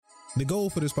The goal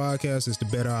for this podcast is to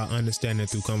better our understanding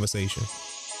through conversation.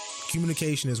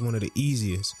 Communication is one of the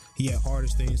easiest, yet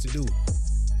hardest things to do.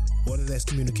 Whether that's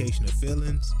communication of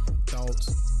feelings,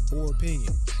 thoughts, or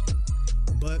opinions.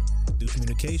 But through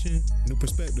communication, new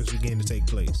perspectives begin to take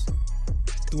place.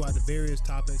 Throughout the various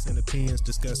topics and opinions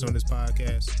discussed on this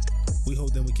podcast, we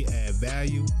hope that we can add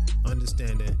value,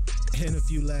 understanding, and a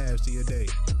few laughs to your day.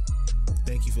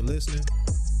 Thank you for listening,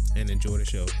 and enjoy the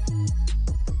show.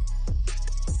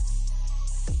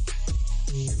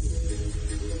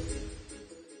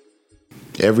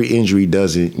 Every injury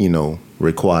doesn't,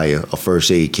 require a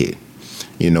first aid kit.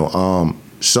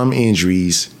 Some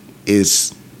injuries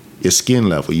is skin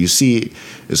level. You see it,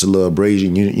 it's a little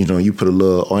abrasion. You put a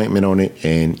little ointment on it,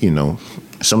 and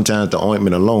sometimes the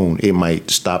ointment alone it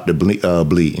might stop the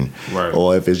bleeding. Right.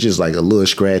 Or if it's just like a little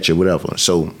scratch or whatever.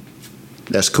 So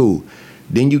that's cool.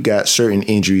 Then you got certain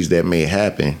injuries that may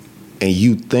happen, and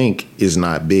you think it's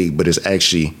not big, but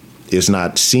it's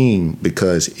not seen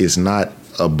because it's not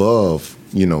above.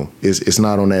 It's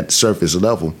not on that surface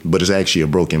level, but it's actually a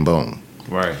broken bone.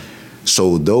 Right.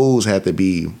 So those have to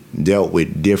be dealt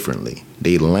with differently.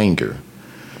 They linger.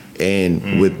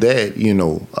 And with that,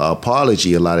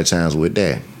 apology a lot of times with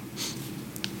that,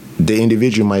 the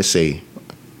individual might say,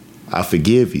 I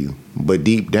forgive you. But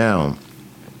deep down,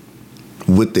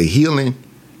 with the healing,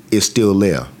 it's still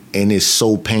there. And it's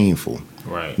so painful.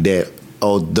 Right. That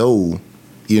although,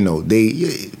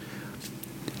 they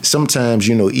sometimes,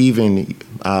 even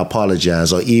I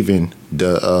apologize or even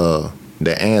the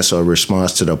answer or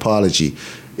response to the apology,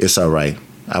 it's all right.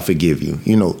 I forgive you.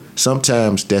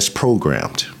 Sometimes that's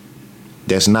programmed.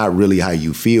 That's not really how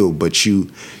you feel, but you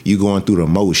going through the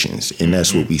motions, and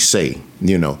that's what we say.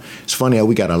 It's funny how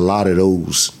we got a lot of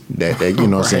those that what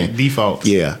I'm saying? Defaults.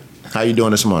 Yeah. How you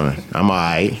doing this morning? I'm all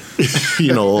right.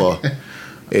 Or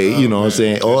what I'm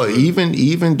saying? Or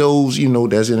even those,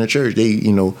 that's in the church, they,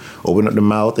 open up the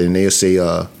mouth and they'll say,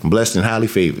 blessed and highly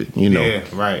favored, Yeah,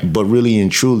 right. But really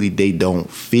and truly, they don't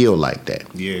feel like that.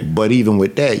 Yeah. But even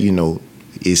with that,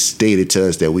 it's stated to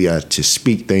us that we are to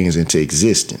speak things into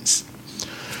existence.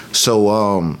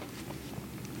 So,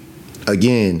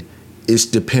 again, it's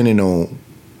depending on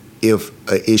if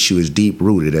an issue is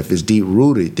deep-rooted. If it's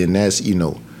deep-rooted, then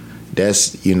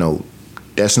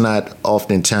that's not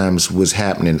oftentimes what's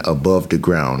happening above the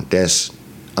ground. That's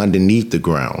underneath the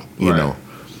ground, you know.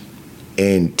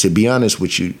 And to be honest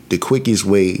with you, the quickest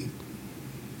way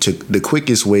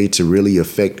to really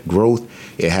affect growth,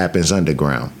 it happens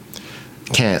underground.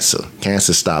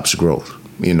 Cancer stops growth.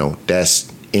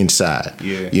 That's inside.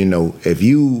 Yeah. If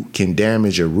you can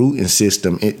damage a rooting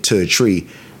system to a tree,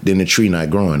 then the tree not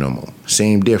growing no more.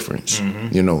 Same difference.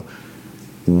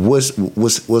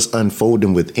 What's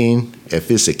unfolding within, if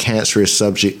it's a cancerous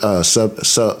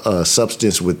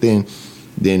substance within,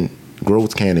 then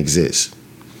growth can't exist.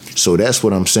 So that's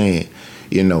what I'm saying.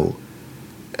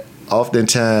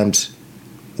 Oftentimes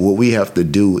what we have to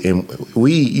do, and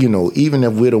we, even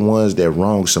if we're the ones that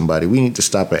wrong somebody, we need to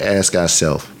stop and ask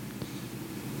ourselves,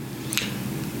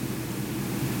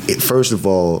 first of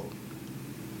all,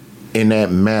 in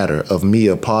that matter of me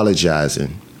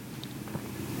apologizing,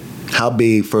 how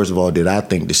big, first of all, did I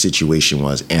think the situation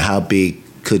was, and how big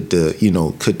could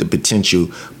the potential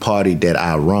party that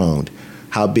I wronged,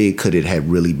 how big could it have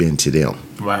really been to them?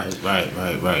 Right.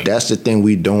 That's the thing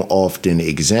we don't often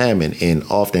examine, and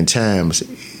sometimes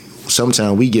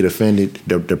we get offended.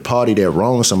 The party that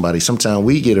wronged somebody, sometimes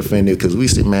we get offended because we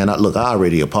say, "Man, I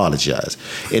already apologized,"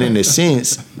 and in a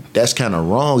sense, that's kind of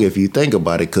wrong if you think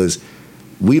about it, because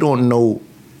we don't know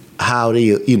how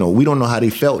they, we don't know how they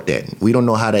felt that. We don't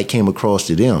know how that came across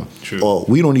to them. True. Or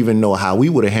we don't even know how we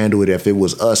would have handled it if it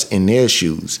was us in their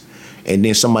shoes. And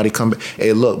then somebody come back,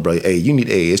 hey, look, bro,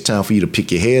 it's time for you to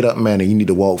pick your head up, man, and you need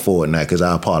to walk forward now because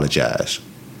I apologize.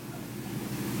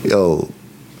 Yo,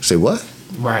 say what?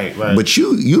 Right. But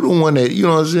you the one that, you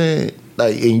know what I'm saying?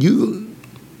 Like, and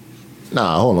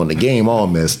hold on, the game all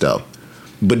messed up.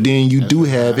 But then you do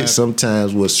have it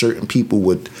sometimes where certain people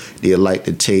they like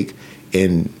to take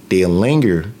and they'll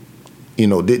linger,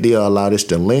 they'll allow this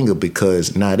to linger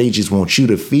because now they just want you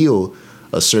to feel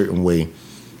a certain way,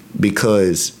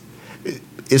 because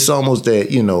it's almost that,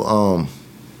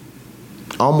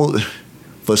 almost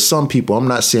for some people, I'm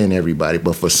not saying everybody,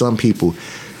 but for some people,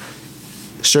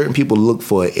 certain people look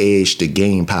for an edge to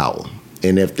gain power.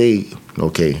 And if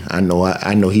I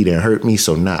know he didn't hurt me,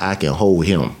 so now I can hold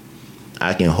him.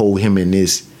 I can hold him in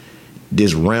this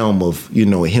realm of,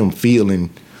 him feeling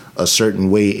a certain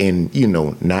way, and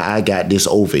now I got this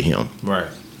over him. Right.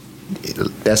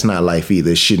 That's not life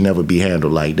either. It should never be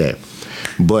handled like that.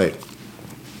 But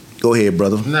Go ahead,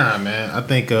 brother. Nah, man. I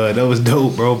think that was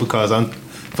dope, bro. Because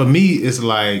for me, it's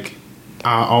like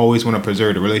I always want to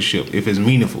preserve the relationship if it's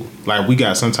meaningful. Like we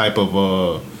got some type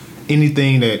of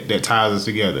anything that ties us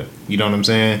together. You know what I'm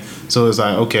saying? So it's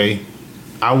like, okay,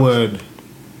 I would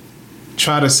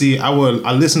try to see. I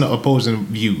listen to opposing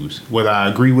views, whether I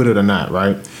agree with it or not.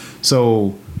 Right.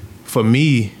 So for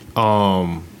me,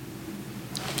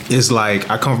 it's like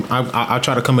I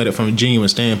try to come at it from a genuine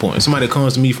standpoint. If somebody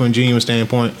comes to me from a genuine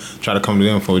standpoint, try to come to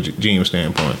them from a genuine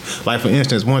standpoint. Like for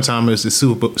instance, one time it was the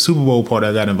Super Bowl party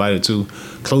I got invited to,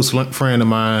 close friend of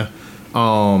mine,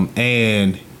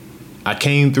 and I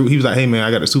came through. He was like, "Hey man,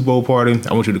 I got a Super Bowl party.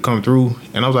 I want you to come through."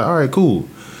 And I was like, "All right, cool."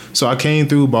 So I came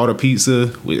through, bought a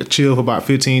pizza, we chill for about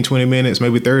 15, 20 minutes,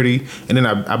 maybe 30, and then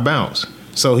I bounced.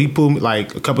 So he pulled me,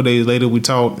 like, a couple days later, we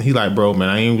talked. He like, "Bro, man,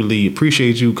 I ain't really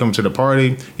appreciate you coming to the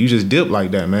party. You just dipped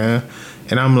like that, man."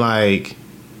 And I'm like,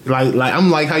 I'm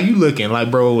like, how you looking?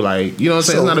 Like, bro, like, you know what I'm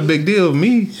saying? It's not a big deal with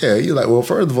me. Yeah, you're like, well,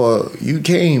 first of all, you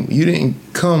didn't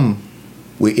come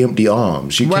with empty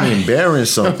arms. You came bearing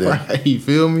something. Right, you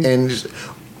feel me? And,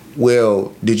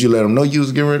 well, did you let him know you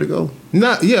was getting ready to go?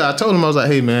 Yeah, I told him, I was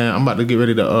like, "Hey, man, I'm about to get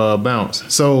ready to bounce."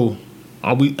 So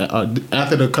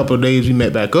after the couple of days we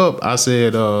met back up, I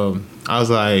said, I was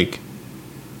like,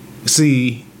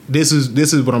 "See, this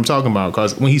is what I'm talking about."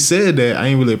 Because when he said that, I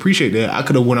didn't really appreciate that. I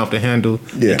could have went off the handle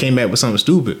and came back with something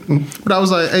stupid. But I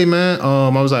was like, "Hey, man," I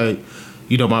was like,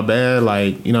 "My bad."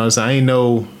 Like, you know what I'm saying? I ain't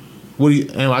know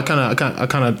and I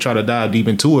kind of try to dive deep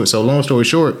into it. So long story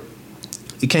short,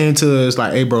 it came to us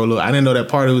like, "Hey, bro, look, I didn't know that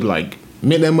party was like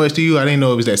meant that much to you. I didn't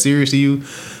know it was that serious to you.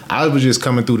 I was just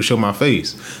coming through to show my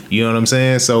face." You know what I'm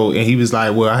saying? So, and he was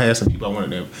like, "Well, I had some people I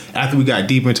wanted to." After we got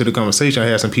deeper into the conversation, I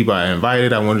had some people I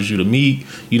invited. I wanted you to meet.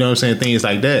 You know what I'm saying? Things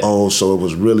like that. Oh, so it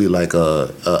was really like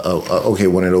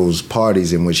one of those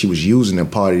parties in which he was using the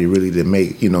party really to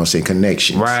make, you know what I'm saying,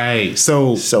 connections. Right.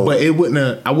 So but I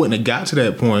wouldn't have got to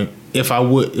that point if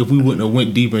we wouldn't have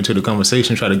went deeper into the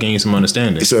conversation, try to gain some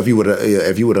understanding. So if you would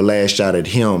have lashed out at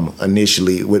him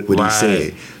initially, what he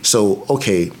said. So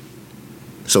okay.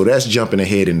 So that's jumping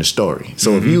ahead in the story.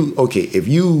 So if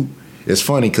you, it's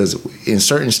funny because in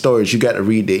certain stories you got to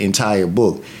read the entire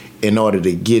book in order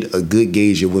to get a good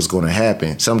gauge of what's going to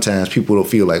happen. Sometimes people don't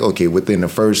feel like, okay, within the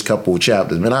first couple of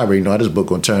chapters, man, I already know how this book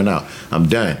going to turn out. I'm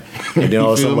done. And then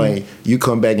all of a sudden, you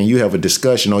come back and you have a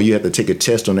discussion or you have to take a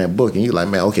test on that book and you're like,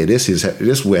 man, okay, this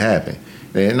is what happened.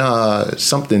 And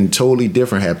something totally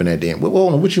different happened at the end.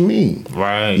 Well, what you mean?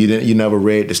 Right. You never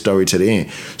read the story to the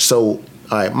end. So,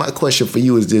 all right, my question for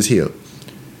you is this here.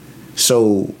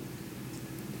 So,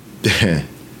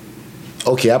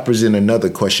 okay, I present another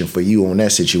question for you on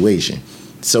that situation.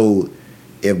 So,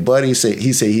 if Buddy said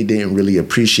he didn't really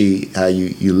appreciate how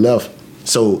you left,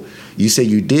 so you said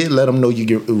you did let him know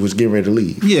you was getting ready to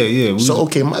leave. Yeah. So,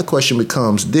 okay, my question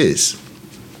becomes this.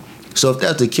 So, if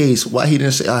that's the case, why he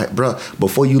didn't say, "All right, bro,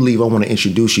 before you leave, I want to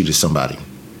introduce you to somebody"?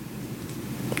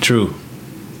 True.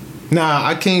 Nah,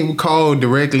 I can't recall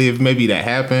directly if maybe that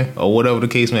happened or whatever the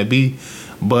case may be.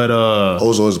 But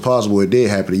also, it's possible it did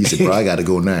happen. You said, "Bro, I got to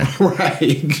go now." Right,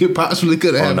 it possibly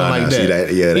could have happened like that. See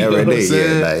that. Yeah, that right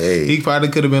there. Yeah, like, hey. He probably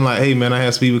could have been like, "Hey, man, I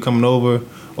have some people coming over,"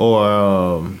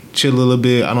 or chill a little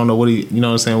bit. I don't know what you know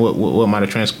what I'm saying. What might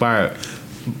have transpired.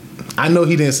 I know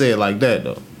he didn't say it like that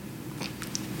though.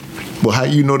 Well, how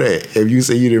you know that? If you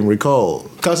say you didn't recall,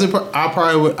 because I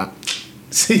probably would.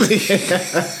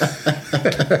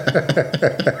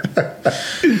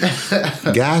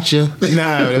 Gotcha.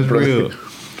 Nah, that's real.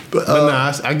 But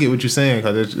nah, I get what you're saying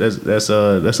because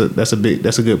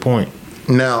that's a good point.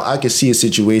 Now I can see a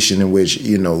situation in which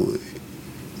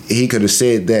he could have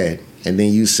said that, and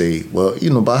then you say, well,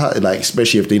 by how, like,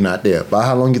 especially if they're not there, by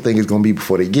how long you think it's gonna be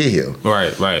before they get here?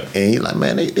 Right. And you're like,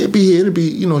 man, they'll be here. It'll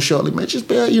be shortly, man. Just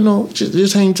bear,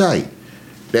 just hang tight.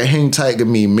 That hang tight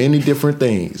can mean many different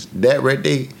things. That right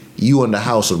there, you under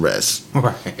house arrest.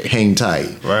 Right. Hang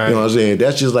tight. Right. You know what I'm saying?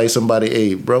 That's just like somebody,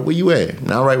 "Hey, bro, where you at?"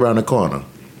 Now right around the corner.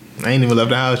 I ain't even left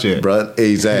the house yet. Bro,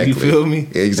 exactly. You feel me?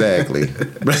 Exactly.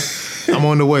 I'm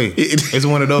on the way. It's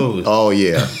one of those. Oh,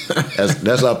 yeah.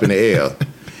 That's up in the air.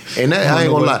 And that, I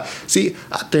ain't gonna lie. See,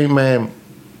 I think, man,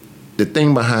 the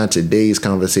thing behind today's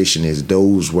conversation is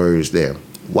those words there.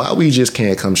 Why we just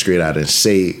can't come straight out and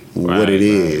say what it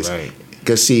is. Right.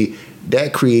 Because, see,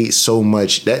 that creates so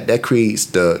much, that creates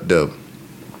the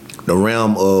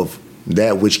realm of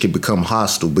that which can become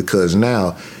hostile, because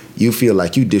now you feel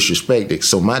like you disrespected.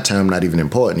 So my time not even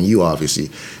important to you,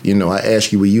 obviously. I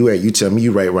ask you where you at, you tell me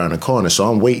you right around the corner. So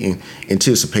I'm waiting,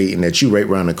 anticipating that you right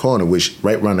around the corner, which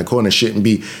right around the corner shouldn't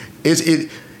be.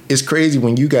 It's it's crazy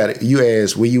when you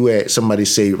ask where you at, somebody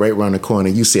say right around the corner,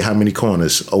 you say how many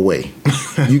corners away.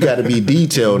 You got to be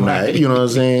detailed now, you know what I'm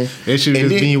saying? It should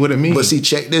just mean what it means. But see,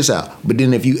 check this out. But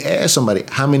then if you ask somebody,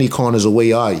 how many corners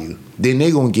away are you? Then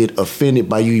they're going to get offended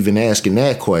by you even asking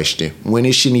that question when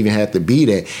it shouldn't even have to be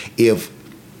that. If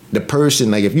the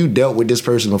person, like if you dealt with this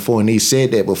person before and they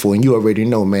said that before and you already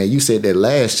know, man, you said that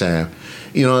last time,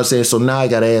 you know what I'm saying? So now I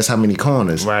got to ask how many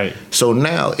corners. Right. So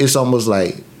now it's almost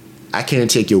like I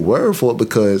can't take your word for it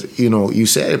because, you know, you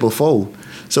said it before.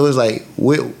 So it's like,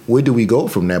 where do we go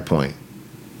from that point?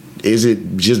 Is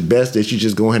it just best that you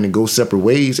just go ahead and go separate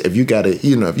ways? If you got to,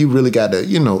 you know, if you really got to,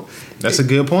 you know. That's a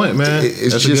good point, man.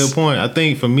 That's a good point. I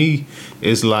think for me,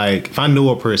 it's like, if I know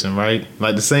a person, right?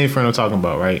 Like the same friend I'm talking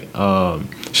about, right?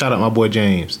 Shout out my boy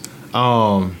James.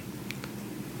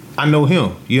 I know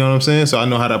him, you know what I'm saying? So I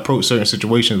know how to approach certain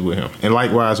situations with him. And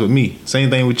likewise with me. Same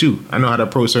thing with you. I know how to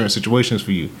approach certain situations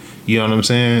for you. You know what I'm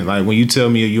saying? Like when you tell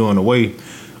me you're on the way,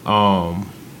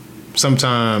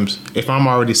 sometimes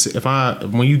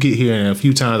when you get here and a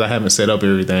few times I haven't set up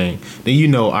everything, then you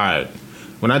know, all right,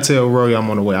 when I tell Roy I'm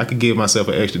on the way, I could give myself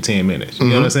an extra 10 minutes. You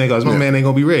know what I'm saying? Because my man ain't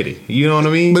gonna be ready. You know what I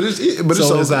mean? But it's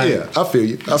like, yeah, I feel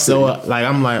you. Like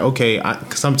I'm like, okay,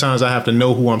 sometimes I have to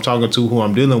know who I'm talking to, who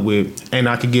I'm dealing with, and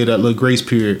I could get a little grace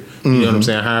period. You know what I'm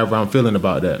saying? However I'm feeling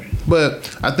about that.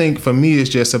 But I think for me, it's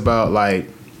just about like,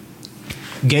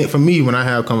 for me when I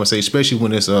have conversation, especially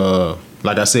when it's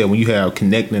like I said, when you have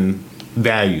connecting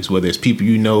values, whether it's people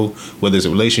you know, whether it's a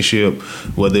relationship,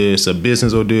 whether it's a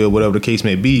business or deal, whatever the case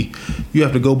may be, you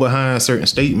have to go behind certain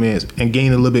statements and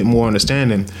gain a little bit more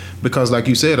understanding. Because like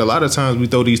you said, a lot of times we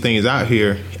throw these things out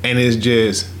here and it's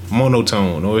just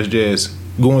monotone or it's just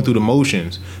going through the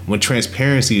motions when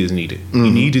transparency is needed. You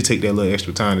need to take that little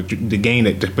extra time to gain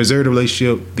that, to preserve the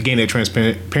relationship, to gain that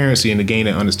transparency and to gain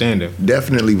that understanding.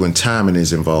 Definitely when timing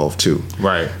is involved too.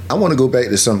 Right. I want to go back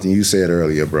to something you said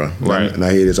earlier, bro. Right. Now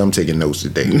here it is. I'm taking notes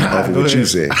today off of what you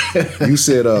said. You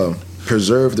said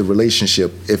preserve the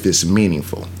relationship if it's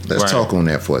meaningful. Let's talk on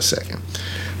that for a second.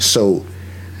 So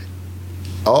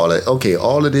all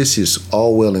of this is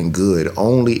all well and good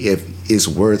only if it's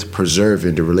worth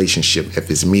preserving the relationship, if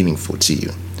it's meaningful to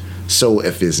you. So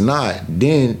if it's not,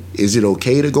 then is it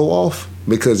okay to go off?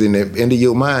 Because in the end of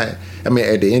your mind, I mean,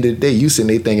 at the end of the day, you sitting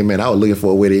there thinking, man, I was looking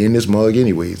for a way to end this mug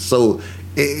anyway. So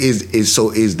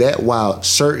is that why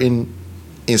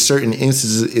in certain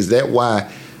instances, is that why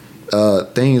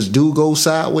things do go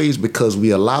sideways? Because we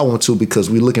allow them to, because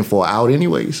we're looking for an out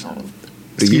anyways?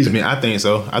 Excuse me, I think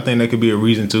so. I think that could be a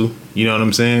reason too. You know what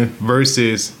I'm saying?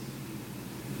 Versus,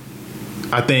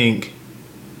 I think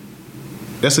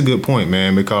that's a good point,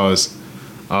 man, because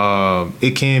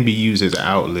it can be used as an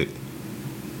outlet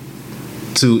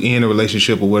to end a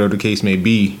relationship or whatever the case may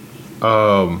be.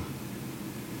 I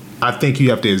think you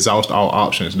have to exhaust all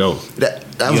options, though. That's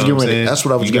what I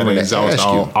was going to exhaust ask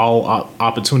you. All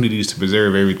opportunities to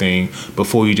preserve everything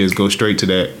before you just go straight to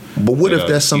that. But what if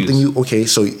that's something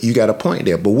so you got a point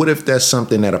there. But what if that's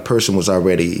something that a person was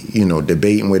already,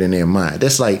 debating with in their mind?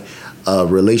 That's like a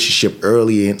relationship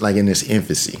early in its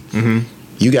infancy. Mm-hmm.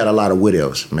 You got a lot of what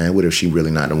ifs, man. What if she really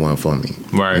not the one for me?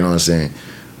 Right. You know what I'm saying?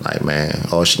 Like, man,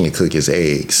 all she can cook is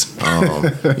eggs.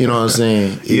 You know what I'm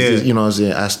saying? Yeah. Just, you know what I'm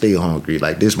saying? I stay hungry.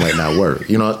 Like, this might not work.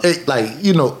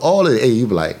 All of it, you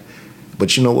be like,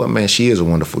 but you know what, man? She is a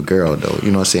wonderful girl, though.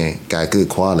 You know what I'm saying? Got good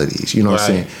qualities. You know what I'm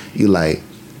saying? You like,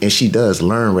 and she does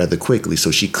learn rather quickly,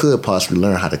 so she could possibly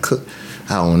learn how to cook.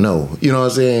 I don't know. You know what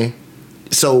I'm saying?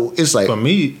 So it's like, for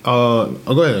me, go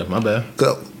ahead, my bad.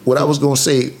 What I was gonna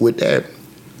say with that,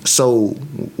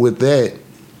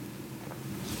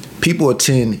 people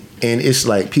tend, and it's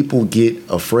like people get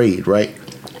afraid, right?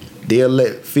 They'll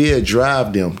let fear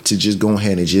drive them to just go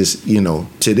ahead and just,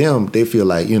 to them, they feel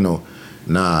like,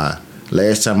 nah,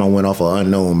 last time I went off an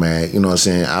unknown, man, you know what I'm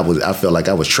saying? I felt like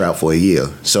I was trapped for a year.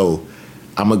 So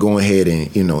I'm gonna go ahead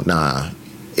and, nah.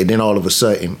 And then all of a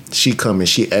sudden, she come and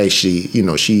she actually,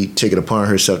 she take it upon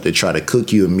herself to try to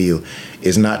cook you a meal.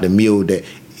 It's not the meal that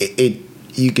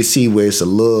you can see where it's a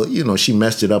little, she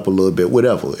messed it up a little bit,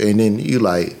 whatever. And then you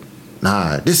like,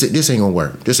 nah, this ain't gonna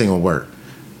work. This ain't gonna work.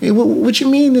 Hey, what you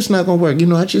mean it's not gonna work?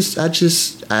 I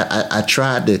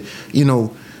tried to,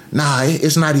 nah,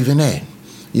 it's not even that.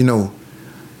 You know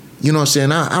what I'm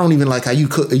saying? I don't even like how you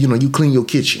cook, you clean your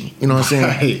kitchen. You know what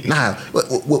I'm saying? Right. Nah,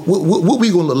 what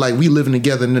we gonna look like? We living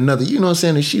together in another, you know what I'm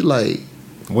saying? And she like,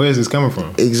 where's this coming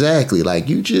from? Exactly. Like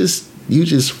you just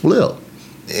flip.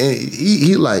 And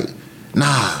he like,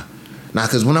 nah,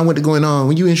 because when I went to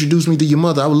when you introduced me to your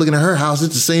mother, I was looking at her house.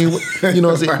 It's the same way. You know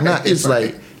what I'm saying? It's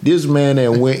like, This man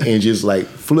that went and just like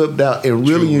flipped out and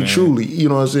really and truly, you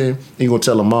know what I'm saying? He gonna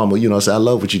tell her mama, you know what I'm saying, I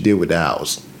love what you did with the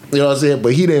house. You know what I'm saying?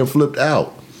 But he didn't flipped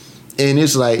out. And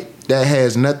it's like, that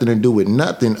has nothing to do with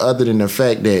nothing other than the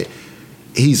fact that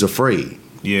he's afraid.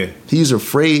 Yeah. He's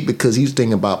afraid because he's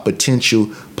thinking about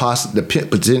potential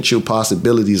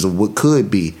possibilities of what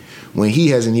could be when he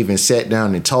hasn't even sat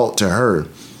down and talked to her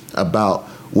about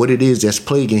what it is that's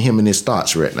plaguing him in his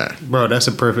thoughts right now. Bro, that's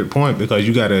a perfect point because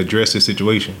you got to address the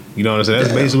situation. You know what I'm saying?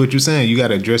 That's basically what you're saying. You got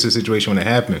to address the situation when it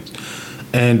happens.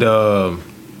 And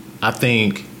I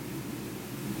think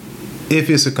if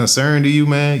it's a concern to you,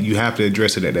 man, you have to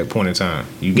address it at that point in time.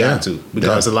 You got to.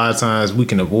 Because a lot of times we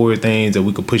can avoid things that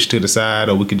we could push to the side,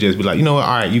 or we could just be like, you know what,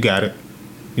 all right, you got it.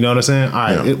 You know what I'm saying? All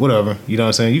right, whatever. You know what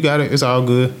I'm saying? You got it. It's all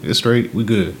good. It's straight. We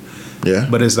good. Yeah.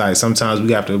 But it's like sometimes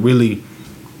we have to really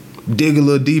dig a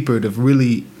little deeper to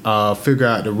really figure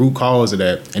out the root cause of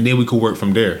that, and then we could work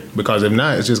from there. Because if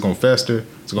not, it's just gonna fester,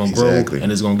 it's gonna grow, and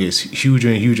it's gonna get huger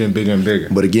and huger and bigger and bigger.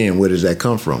 But again, where does that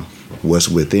come from? What's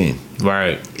within?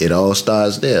 Right. It all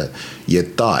starts there. Your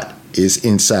thought is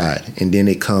inside, and then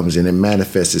it comes and it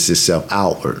manifests itself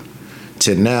outward.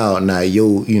 To now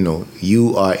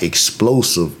you are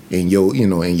explosive in your,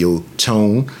 in your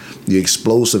tone. You're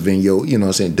explosive in your,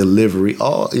 delivery.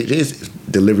 All it is,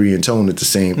 delivery and tone at the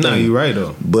same thing. No, you're right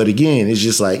though. But again, it's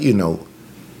just like,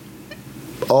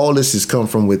 all this has come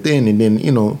from within, and then,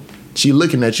 she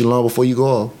looking at you long before you go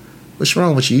off. What's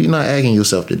wrong with you? You're not acting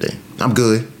yourself today. I'm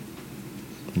good.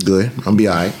 Good. I'm be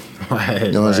all right. Right.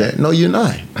 You know what I'm saying? No, you're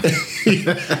not.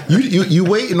 you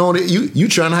waiting on it. You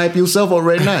trying to hype yourself up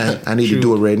right now. I need to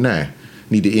do it right now.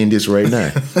 Need to end this right now.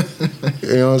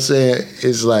 You know what I'm saying?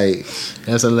 It's like,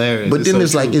 that's hilarious. But then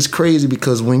it's like, it's crazy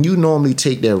because when you normally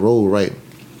take that role, right,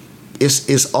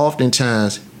 it's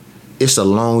oftentimes it's a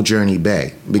long journey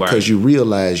back because you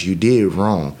realize you did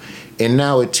wrong. And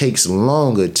now it takes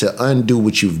longer to undo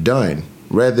what you've done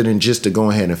rather than just to go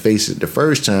ahead and face it the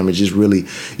first time. It's just really,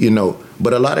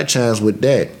 but a lot of times with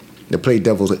that, to play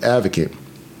devil's advocate,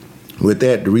 with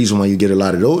that, the reason why you get a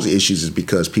lot of those issues is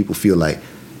because people feel like,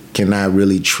 can I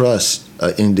really trust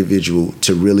an individual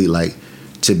to really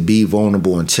to be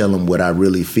vulnerable and tell them what I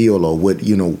really feel, or what,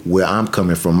 where I'm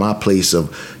coming from, my place of,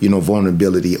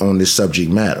 vulnerability on this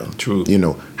subject matter. True.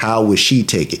 How would she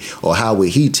take it, or how would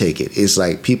he take it? It's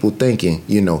like people thinking,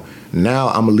 now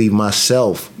I'm gonna leave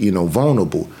myself,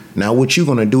 vulnerable. Now what you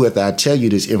gonna do after I tell you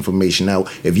this information? Now,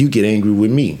 if you get angry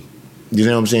with me, you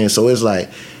know what I'm saying? So it's like,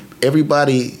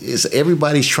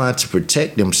 everybody's trying to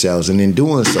protect themselves, and in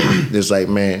doing so, it's like,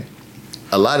 man,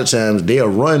 a lot of times they'll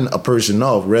run a person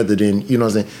off rather than,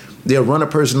 they'll run a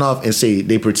person off and say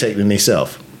they protecting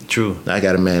themselves. True. I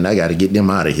gotta get them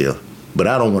out of here, but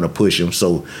I don't want to push them.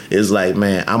 So it's like,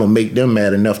 man, I'm gonna make them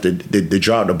mad enough to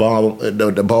drop the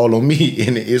ball on me,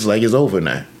 and it's like it's over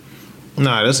now.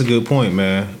 Nah, that's a good point,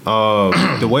 man.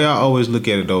 The way I always look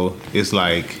at it, though, is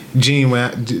like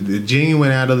the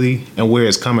genuinity and where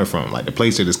it's coming from, like the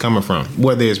place that it's coming from,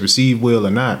 whether it's received well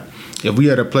or not. If we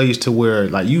had a place to where,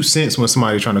 like, you sense when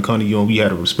somebody's trying to come to you and we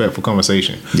had a respectful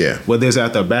conversation. Yeah. Whether it's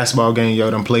after a basketball game,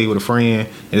 yo, done played with a friend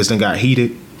and it's done got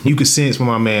heated, you could sense when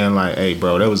my man, like, hey,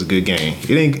 bro, that was a good game.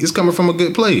 It's coming from a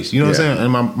good place. You know what I'm saying?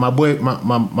 And my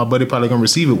buddy probably gonna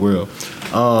receive it well.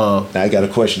 I got a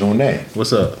question on that.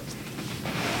 What's up?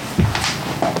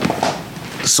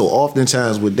 So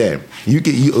oftentimes with that,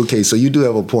 so you do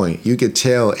have a point. You could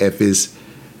tell if it's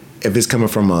coming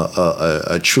from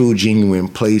a true, genuine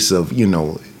place of,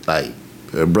 like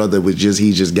a brother was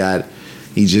he just got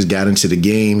into the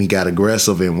game, he got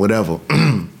aggressive and whatever.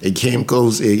 It came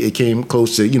close to,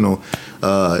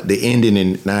 the ending,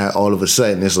 and now all of a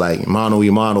sudden it's like mano y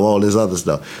mano, all this other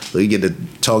stuff. So you get to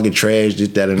talking trash, this,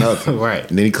 that, and other. Right.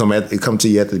 And then he come to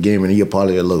you after the game and he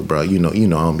apologize, look, bro, I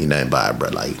don't mean nothing by it, bro.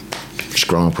 Like,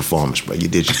 strong performance, bro. You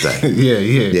did your thing. Yeah.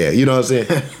 You know what I'm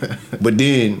saying? But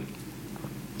then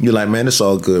you're like, man, it's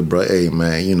all good, bro. Hey,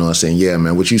 man, you know what I'm saying? Yeah,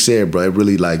 man, what you said, bro, it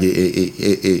really, like,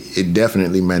 it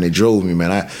definitely, man, it drove me, man.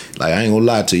 I ain't gonna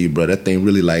lie to you, bro. That thing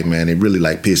really, like, man, it really,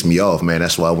 like, pissed me off, man.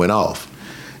 That's why I went off.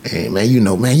 And, man, it ain't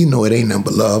nothing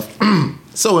but love.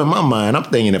 So in my mind, I'm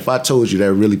thinking, if I told you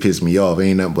that really pissed me off, it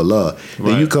ain't nothing but love.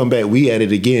 Right. Then you come back, we at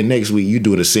it again next week, you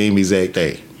doing the same exact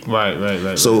thing.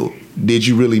 Right. So did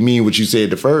you really mean what you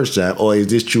said the first time, or is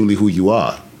this truly who you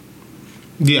are?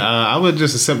 Yeah, I would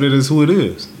just accept it as who it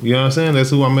is. You know what I'm saying? That's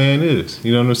who my man is.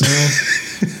 You know what I'm saying?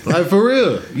 Like, for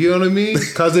real. You know what I mean?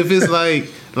 Because if it's like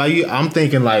I'm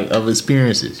thinking, like, of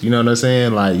experiences. You know what I'm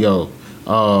saying? Like, yo,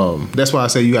 That's why I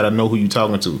say you got to know who you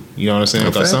talking to. You know what I'm saying?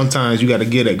 Because sometimes you got to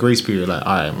get that grace period. Like,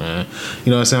 all right, man.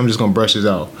 You know what I'm saying? I'm just gonna brush this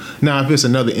off. Now, if it's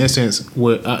another instance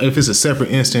where, if it's a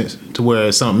separate instance to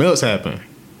where something else happened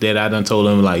that I done told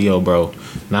them like, yo, bro,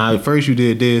 now at first you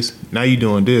did this, now you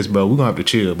doing this, bro. We're gonna have to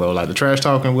chill, bro. Like the trash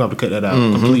talking, we're gonna have to cut that out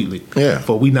completely. Yeah.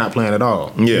 For we not playing at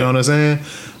all. Yeah. You know what I'm saying?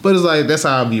 But it's like that's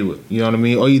how I view it. You know what I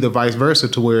mean? Or either vice versa,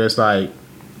 to where it's like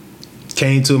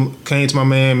came to my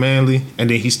man Manly, and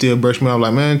then he still brushed me off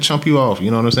like, man, chump you off.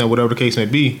 You know what I'm saying? Whatever the case may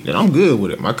be, then I'm good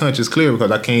with it. My conscience clear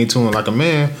because I came to him like a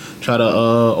man, try to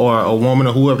or a woman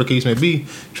or whoever the case may be,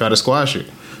 try to squash it.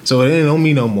 So it ain't on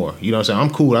me no more. You know what I'm saying? I'm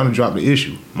cool. I'm gonna drop the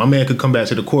issue. My man could come back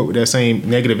to the court with that same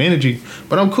negative energy,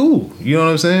 but I'm cool. You know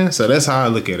what I'm saying? So that's how I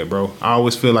look at it, bro. I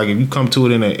always feel like if you come to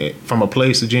it from a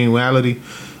place of genuality,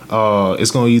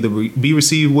 it's gonna either be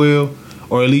received well,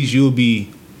 or at least you'll be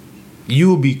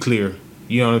clear.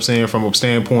 You know what I'm saying? From a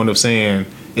standpoint of saying,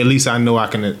 at least I know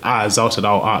I exhausted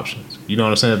all options. You know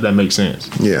what I'm saying? If that makes sense.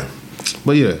 Yeah.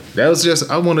 But yeah, that was just,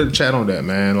 I wanted to chat on that,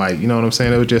 man. Like, you know what I'm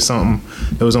saying? It was just something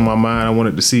that was on my mind. I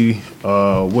wanted to see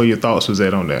where your thoughts was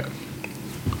at on that.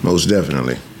 Most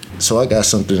definitely. So I got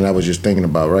something that I was just thinking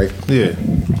about, right? Yeah.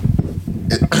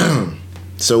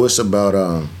 So it's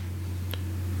about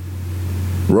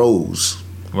roles.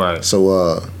 Right.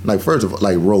 So like first of all,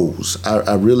 like roles.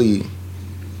 I really,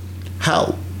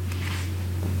 how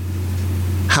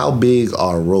big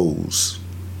are roles?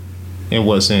 In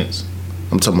what sense?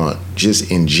 I'm talking about just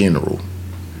in general.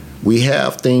 We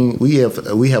have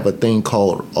a thing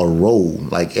called a role.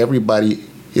 Like everybody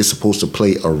is supposed to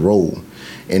play a role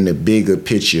in the bigger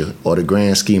picture or the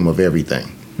grand scheme of everything.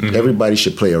 Mm-hmm. Everybody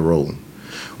should play a role.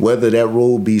 Whether that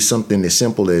role be something as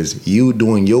simple as you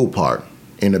doing your part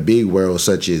in a big world,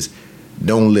 such as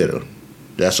don't litter.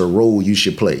 That's a role you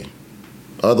should play.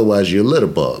 Otherwise, you're a litter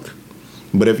bug.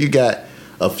 But if you got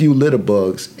a few litter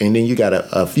bugs, and then you got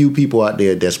a few people out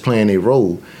there that's playing a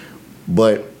role,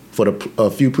 but for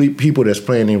a few people that's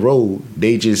playing a role,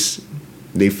 they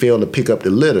fail to pick up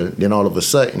the litter. Then all of a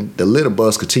sudden, the litter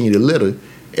bugs continue to litter.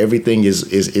 Everything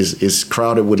is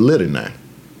crowded with litter now.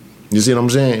 You see what I'm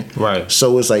saying? Right.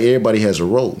 So it's like everybody has a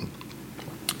role.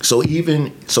 So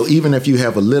even if you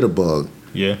have a litter bug,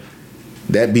 yeah,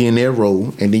 that being their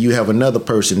role, and then you have another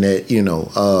person that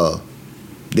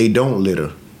they don't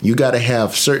litter. You got to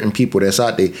have certain people that's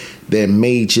out there that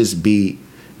may just be,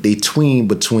 they tween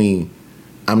between,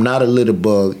 I'm not a litter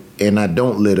bug and I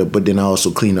don't litter, but then I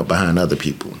also clean up behind other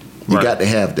people. You got to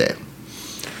have that.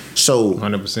 So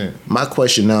 100%. My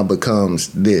question now becomes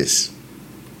this.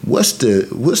 What's the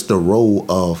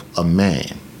role of a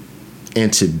man in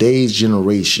today's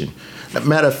generation?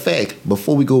 Matter of fact,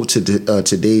 before we go to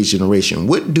today's generation,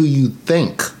 what do you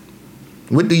think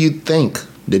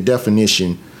the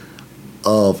definition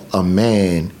of a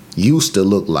man used to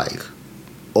look like,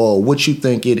 or what you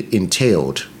think it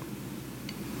entailed?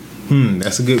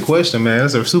 That's a good question, man.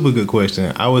 That's a super good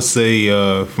question. I would say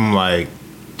from like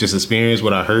just experience,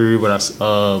 what I heard, what I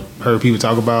heard people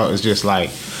talk about, is just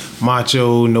like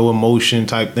macho, no emotion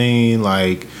type thing.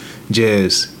 Like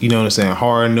just, you know what I'm saying,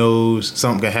 hard nose.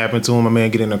 Something can happen to him. A man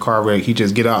get in a car wreck, he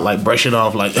just get out, like brush it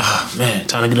off, like, man,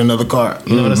 time to get another car.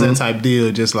 You know what I'm saying, type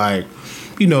deal. Just like,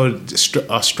 you know,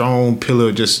 a strong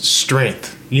pillar, just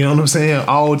strength. You know what I'm saying?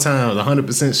 All times,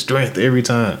 100% strength every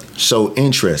time. So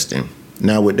interesting.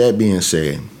 Now, with that being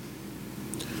said,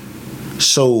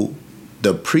 so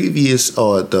the previous,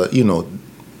 or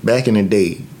back in the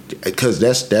day, because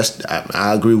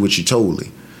I agree with you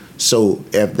totally. So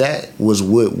if that was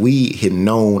what we had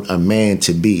known a man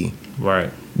to be,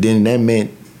 right, then that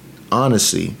meant,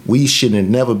 honestly, we should have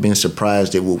never been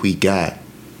surprised at what we got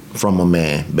from a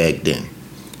man back then.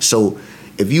 So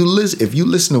if you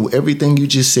listen to everything you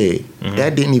just said,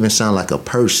 that didn't even sound like a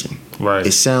person. Right.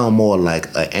 It sound more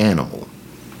like an animal,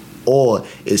 or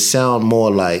it sound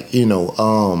more like it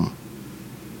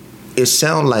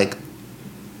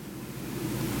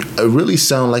really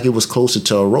sound like it was closer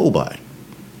to a robot.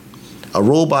 A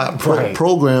robot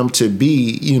programmed to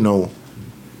be,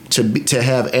 to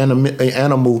have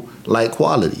animal like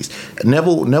qualities.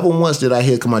 Never once did I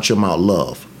hear come out your mouth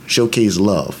love, showcase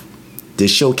love. To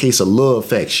showcase a love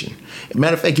affection.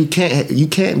 Matter of fact, you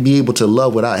can't be able to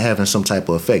love without having some type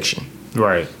of affection.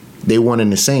 Right. They one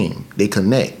and the same. They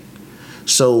connect.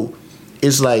 So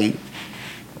it's like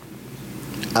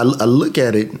I look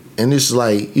at it, and it's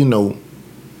like,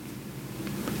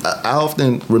 I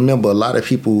often remember a lot of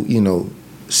people,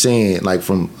 saying, like,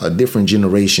 from a different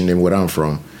generation than what I'm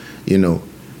from,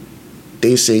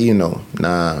 they say,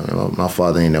 nah, my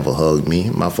father ain't never hugged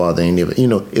me. My father ain't never,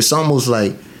 it's almost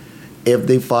like if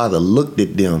their father looked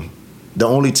at them the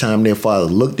only time their father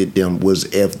looked at them was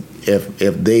if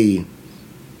they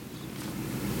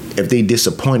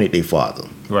disappointed their father.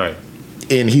 Right.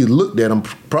 And he looked at them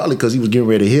probably because he was getting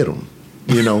ready to hit them,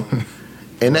 you know.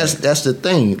 And that's the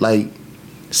thing. Like,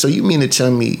 so you mean to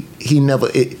tell me he never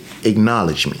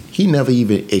acknowledged me? He never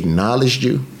even acknowledged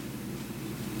you?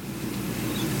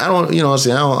 I don't, you know what I'm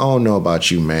saying? I don't know about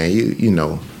you, man. You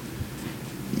know,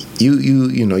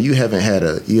 you haven't had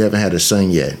a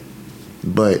son yet,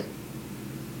 but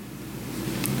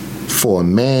for a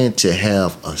man to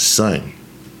have a son,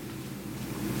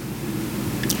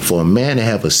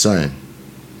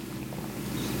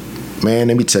 man,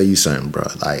 let me tell you something, bro.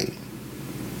 Like,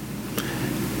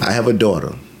 I have a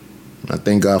daughter. I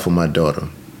thank God for my daughter.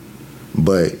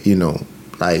 But, you know,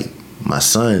 like, my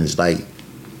sons, like,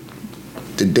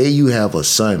 the day you have a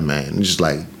son, man, it's just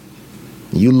like,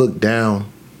 you look down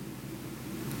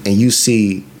and you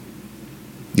see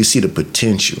the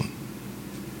potential.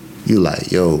 You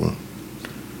like, yo,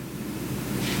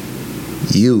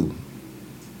 you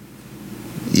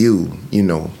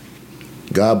know,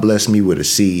 God bless me with a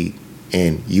seed,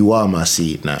 and you are my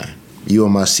seed now. You are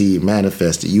my seed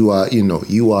manifested. You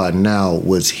are now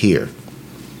what's here.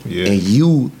 Yeah. And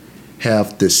you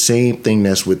have the same thing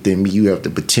that's within me. You have the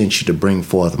potential to bring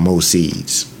forth more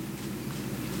seeds.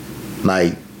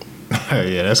 Like,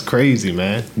 yeah, that's crazy,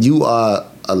 man. You are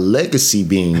a legacy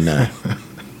being now.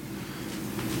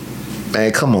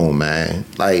 Man, come on, man.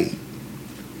 Like,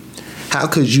 how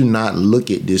could you not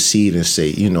look at this seed and say,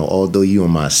 you know, although you are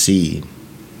my seed,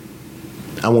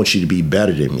 I want you to be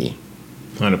better than me.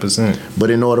 100%. But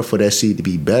in order for that seed to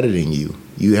be better than you,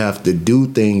 you have to do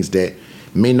things that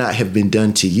may not have been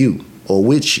done to you or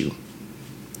with you.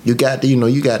 You got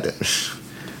to.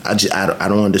 I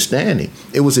don't understand it.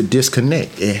 It was a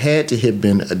disconnect. It had to have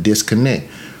been a disconnect.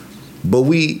 But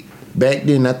back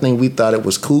then, I think we thought it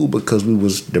was cool because we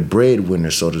was the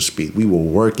breadwinner, so to speak. We were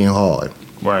working hard.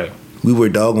 Right. We were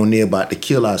doggone near about to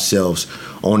kill ourselves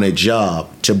on a job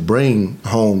to bring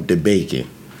home the bacon.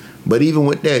 But even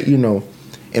with that, you know,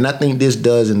 and I think this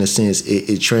does, in a sense,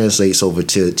 it translates over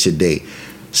to today.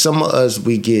 Some of us,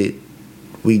 we get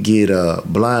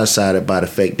blindsided by the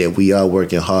fact that we are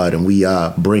working hard and we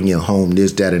are bringing home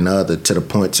this, that, and the other, to the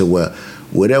point to where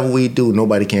whatever we do,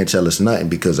 nobody can tell us nothing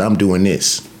because I'm doing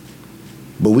this.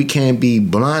 But we can't be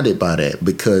blinded by that,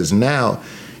 because now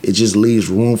it just leaves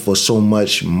room for so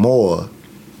much more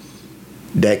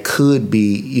that could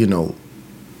be, you know,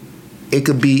 it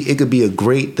could be a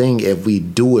great thing if we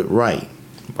do it right.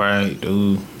 Right,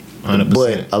 dude. 100%.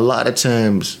 But a lot of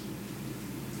times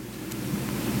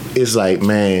it's like,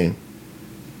 man,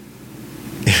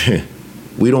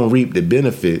 we don't reap the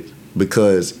benefit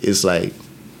because it's like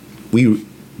we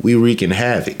wreaking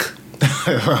havoc.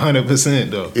 100%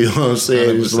 though. You know what I'm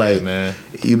saying? It's like, man,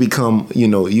 you become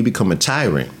a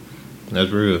tyrant.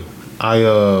 That's real. I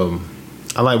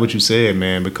like what you said,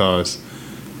 man, because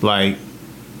like,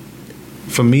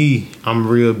 for me, I'm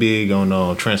real big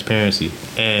on transparency,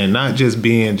 and not just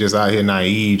being just out here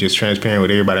naive, just transparent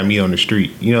with everybody I meet on the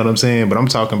street. You know what I'm saying? But I'm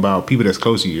talking about people that's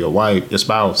close to you, your wife, your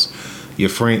spouse, your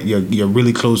friend, your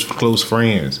really close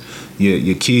friends,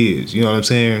 your kids. You know what I'm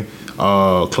saying?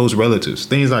 Close relatives,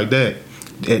 things like that.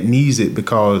 That needs it,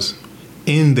 because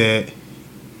in that,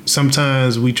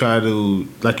 sometimes we try to,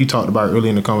 like you talked about earlier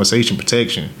in the conversation,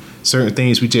 protection. Certain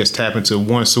things we just tap into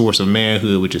one source of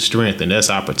manhood, which is strength, and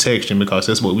that's our protection, because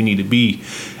that's what we need to be.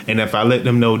 And if I let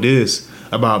them know this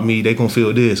about me, they gonna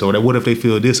feel this, or what if they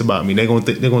feel this about me? They're gonna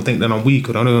think that I'm weak,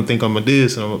 or they're gonna think I'm a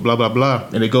this, and blah blah blah.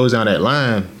 And it goes down that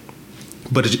line.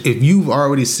 But if you've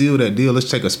already sealed that deal, let's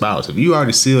take a spouse. If you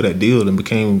already sealed that deal and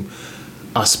became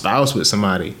a spouse with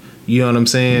somebody, you know what I'm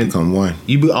saying? You become one.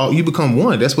 You become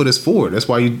one. That's what it's for. That's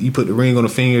why you put the ring on the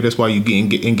finger. That's why you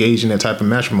get engaged in that type of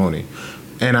matrimony.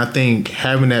 And I think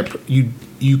having that,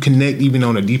 you connect even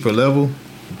on a deeper level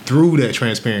through that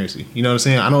transparency. You know what I'm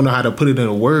saying? I don't know how to put it in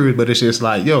a word, but it's just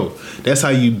like, yo, that's how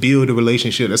you build a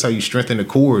relationship. That's how you strengthen the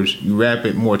cords. You wrap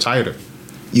it more tighter.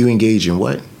 You engage in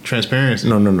what? Transparency.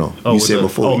 No. Oh, you said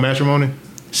before. Oh, matrimony?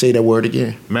 Say that word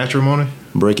again. Matrimony?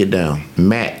 Break it down.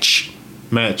 Match.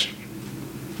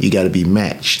 You got to be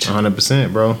matched.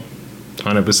 100%, bro.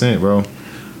 100%, bro.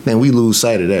 Man, we lose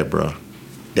sight of that, bro.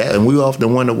 And we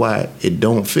often wonder why it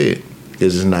don't fit,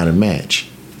 because it's not a match.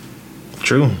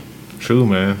 True,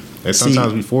 man. And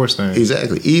sometimes we force things.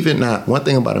 Exactly. Even now, one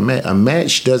thing about a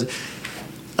match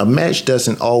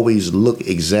doesn't always look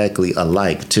exactly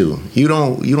alike too. You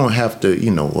don't have to,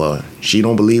 she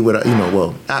don't believe what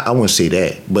I wouldn't say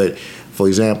that, but for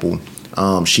example,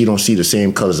 she don't see the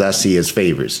same colors I see as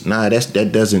favorites. Nah,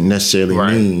 that doesn't necessarily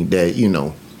mean that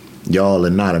y'all are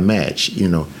not a match.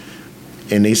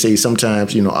 And they say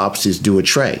sometimes, you know, opposites do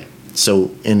attract.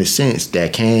 So in a sense,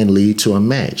 that can lead to a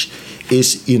match.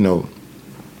 It's, you know,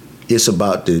 it's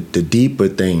about the deeper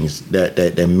things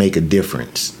that make a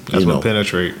difference. That's what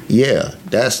penetrate. Yeah,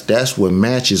 that's where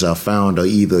matches are found, or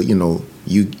either, you know,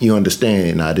 you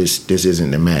understand, now this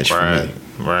isn't a match for me.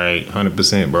 Right,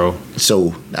 100%, bro.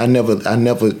 So I never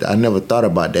thought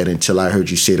about that until I heard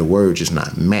you say the word just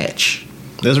not match.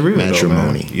 That's real,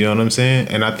 matrimony. Though, man. You know what I'm saying?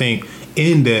 And I think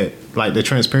in that, like, the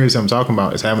transparency I'm talking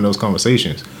about is having those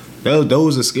conversations.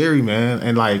 Those are scary, man.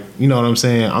 And, like, you know what I'm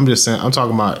saying? I'm just saying, I'm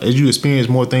talking about as you experience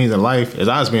more things in life, as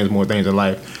I experience more things in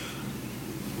life,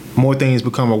 more things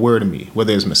become aware to me,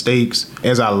 whether it's mistakes.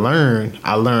 As I learn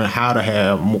how to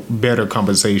have better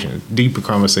conversations, deeper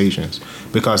conversations,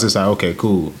 because it's like, okay,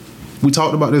 cool. We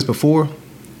talked about this before,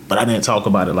 but I didn't talk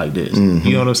about it like this. Mm-hmm.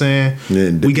 You know what I'm saying?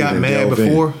 Yeah, we got mad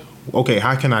before. Okay,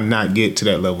 how can I not get to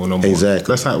that level no more?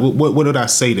 Exactly. That's how. What did I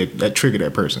say that triggered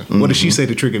that person? Mm-hmm. What did she say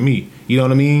to trigger me? You know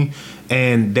what I mean?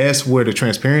 And that's where the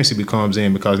transparency becomes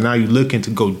in, because now you're looking to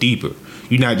go deeper.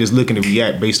 You're not just looking to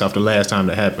react based off the last time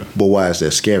that happened. But why is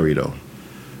that scary though?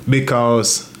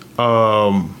 Because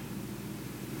for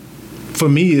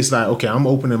me, it's like, okay, I'm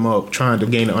opening up, trying to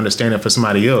gain an understanding for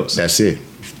somebody else. That's it.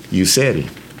 You said it.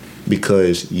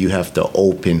 Because you have to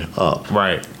open up.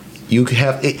 Right. You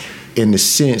have it. In the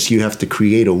sense, you have to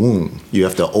create a womb. You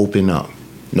have to open up.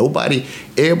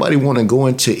 Everybody want to go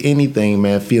into anything,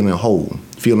 man, feeling whole,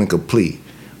 feeling complete.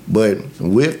 But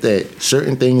with that,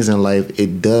 certain things in life,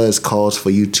 it does cause for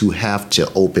you to have to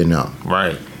open up.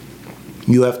 Right.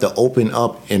 You have to open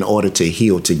up in order to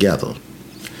heal together.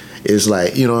 It's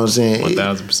like, you know what I'm saying?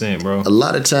 1,000%, bro. A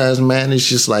lot of times, man, it's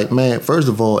just like, man, first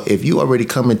of all, if you already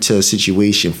come into a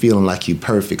situation feeling like you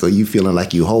perfect or you feeling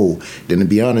like you whole, then to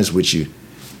be honest with you,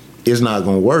 it's not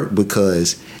going to work,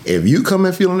 because if you come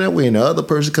in feeling that way and the other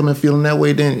person come in feeling that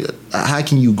way, then how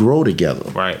can you grow together?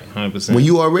 Right, 100%. When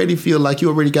you already feel like you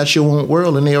already got your own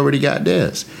world and they already got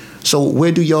theirs. So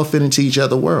where do y'all fit into each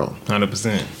other's world?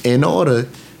 100%.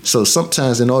 So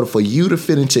sometimes in order for you to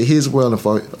fit into his world and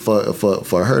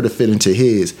for her to fit into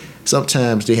his,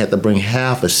 sometimes they have to bring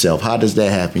half a self. How does that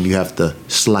happen? You have to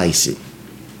slice it.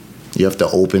 You have to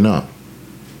open up.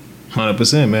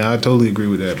 100%, man. I totally agree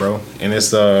with that, bro. And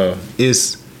it's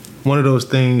one of those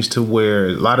things to where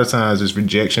a lot of times it's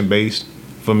rejection based.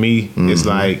 For me, mm-hmm. It's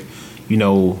like, you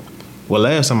know, well,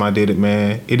 last time I did it,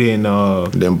 man, it didn't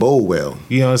bode well.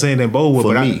 You know what I'm saying? Didn't bode well.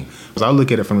 For me. I look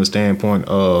at it from the standpoint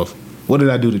of, what did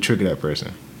I do to trigger that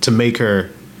person? To make her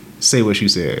say what she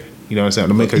said. You know what I'm saying?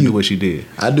 To make her do what she did.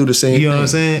 I do the same thing. You know what I'm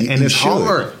saying? And it's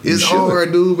hard. It's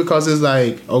hard, dude, because it's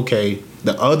like, okay,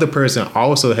 the other person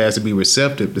also has to be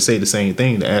receptive to say the same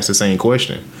thing, to ask the same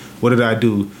question. What did I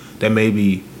do that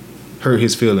maybe hurt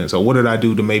his feelings? Or what did I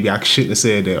do to maybe I shouldn't have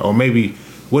said that? Or maybe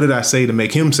what did I say to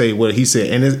make him say what he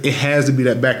said? And it has to be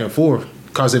that back and forth.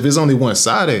 Because if it's only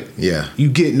one-sided, you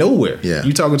get nowhere. Yeah.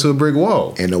 You're talking to a brick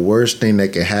wall. And the worst thing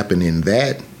that can happen in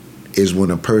that is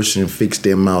when a person fix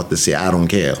their mouth to say, I don't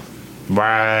care.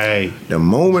 Right. The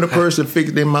moment a person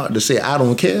fix their mouth to say, I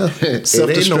don't care,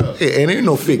 it ain't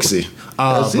no fixing.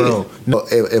 Bro. No,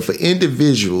 if an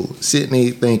individual sitting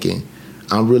there thinking,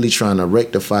 I'm really trying to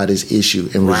rectify this issue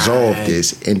and resolve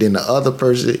this, and then the other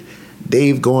person,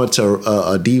 they've gone to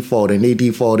a default, and their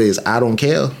default is, I don't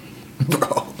care.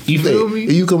 Bro. You feel me?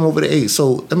 You come over the 8.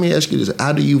 So let me ask you this.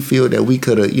 How do you feel that we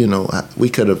could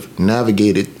have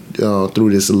navigated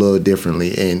through this a little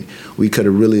differently, and we could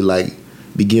have really like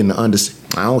begin to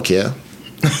understand, I don't care.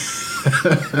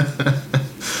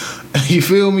 You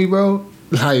feel me, bro?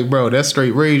 Like, bro, that's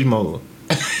straight rage mode.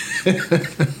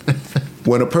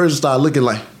 When a person start looking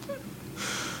like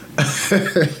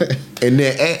and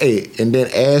then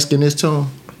asking this to him,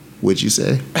 what'd you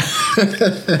say?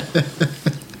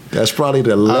 That's probably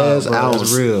the last ounce.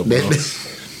 That's real, bro.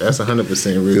 That's 100%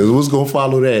 real. Because what's gonna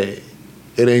follow that?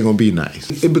 It ain't gonna be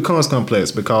nice. It becomes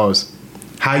complex because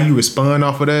how you respond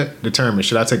off of that determines,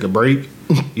 should I take a break?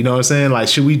 You know what I'm saying? Like,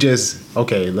 should we just,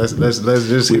 okay, let's just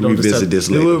revisit this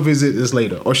later. We'll visit this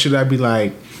later. Or should I be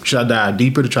like, should I dive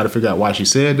deeper to try to figure out why she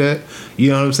said that?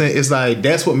 You know what I'm saying? It's like,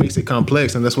 that's what makes it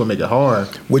complex, and that's what makes it hard.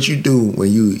 What you do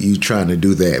when you trying to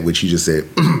do that, what you just said,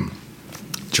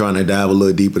 trying to dive a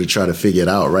little deeper to try to figure it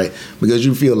out, right? Because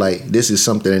you feel like this is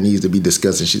something that needs to be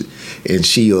discussed, and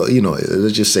she, or, you know,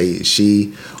 let's just say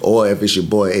she, or if it's your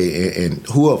boy and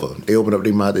whoever, they open up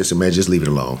their mouth and say, man, just leave it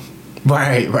alone.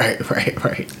 Right.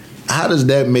 How does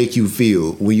that make you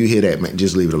feel when you hear that, man,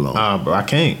 just leave it alone? Bro, I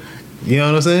can't. You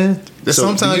know what I'm saying?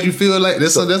 Sometimes you feel like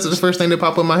that's the first thing that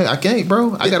pop up in my head. I can't,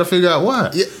 bro. I got to figure out why.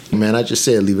 Yeah. Man, I just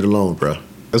said leave it alone, bro.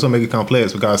 That's what make it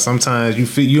complex, because sometimes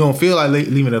you don't feel like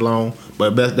leaving it alone,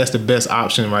 but that's the best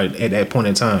option right at that point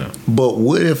in time. But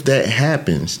what if that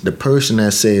happens? The person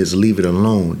that says leave it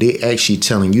alone, they actually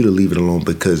telling you to leave it alone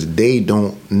because they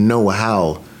don't know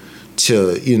how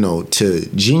to, to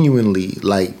genuinely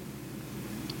like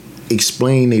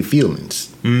explain their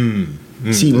feelings.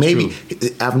 See, maybe true.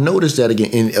 I've noticed that again,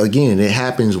 and again, it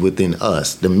happens within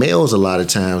us, the males, a lot of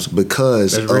times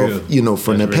because of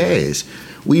from the past.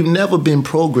 We've never been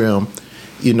programmed,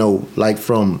 like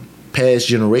from past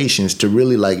generations to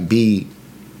really like be.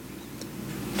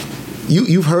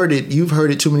 You've heard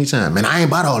it too many times, man. I ain't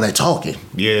about all that talking.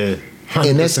 Yeah,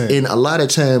 100%. And a lot of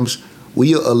times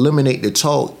we'll eliminate the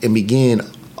talk and begin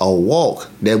a walk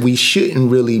that we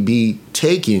shouldn't really be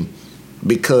taking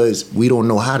because we don't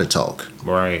know how to talk.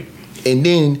 Right. And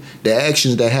then the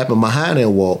actions that happen behind that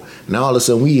walk, now all of a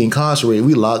sudden we incarcerated,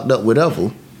 we locked up,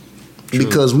 whatever. True.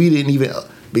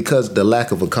 Because the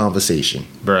lack of a conversation.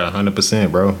 Bro,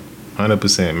 100%, bro.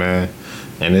 100%, man.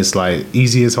 And it's like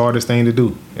easiest, hardest thing to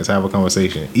do is have a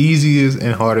conversation. Easiest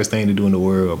and hardest thing to do in the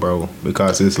world, bro.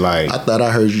 Because it's like, I thought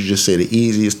I heard you just say the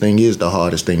easiest thing is the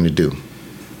hardest thing to do.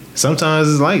 Sometimes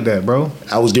it's like that, bro.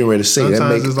 I was getting ready to say sometimes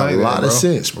that makes like a lot of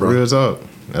sense, bro. Real talk.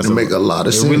 It make a lot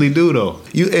of sense. It really do, though.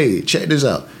 Hey, check this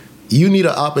out. You need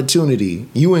an opportunity.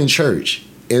 You in church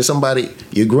and somebody,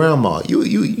 your grandma,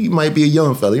 you might be a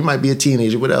young fella, you might be a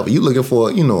teenager, whatever. You looking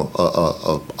for,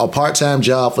 a part-time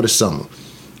job for the summer.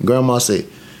 Grandma say,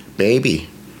 baby,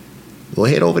 go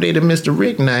head over there to Mr.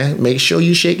 Rick now. Make sure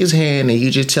you shake his hand and you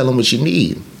just tell him what you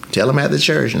need. Tell him at the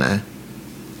church now.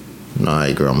 All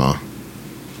right, grandma.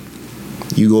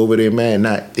 You go over there, man.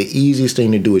 Not the easiest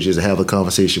thing to do is just have a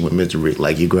conversation with Mr. Rick,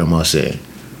 like your grandma said.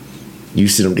 You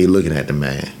sit up there looking at the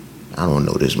man. I don't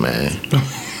know this man.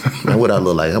 Man, what I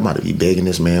look like? I'm about to be begging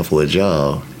this man for a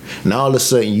job. Now all of a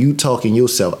sudden you talking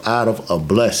yourself out of a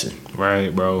blessing.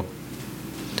 Right, bro.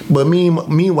 But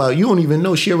meanwhile, you don't even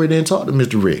know she already didn't talk to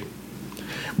Mr. Rick.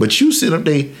 But you sit up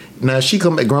there. Now she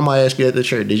come back. Grandma asked you at the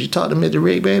church, did you talk to Mr.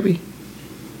 Rick, baby?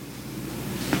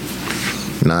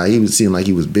 Nah, he was seeming like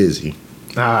he was busy.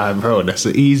 Bro, that's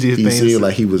the easiest thing. He seemed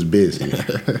like he was busy.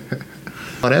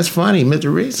 Oh, that's funny.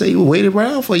 Mr. Rick said he waited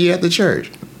around for you at the church.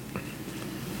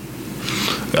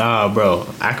 Bro,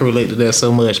 I can relate to that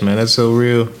so much, man. That's so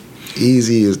real.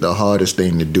 Easy is the hardest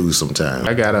thing to do sometimes.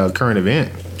 I got a current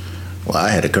event. Well, I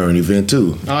had a current event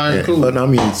too. All right, cool. But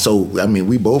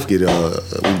we both get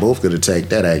attacked.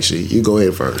 That actually, you go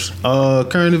ahead first.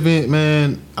 Current event,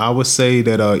 man. I would say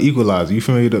that Equalizer. You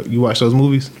familiar? You watch those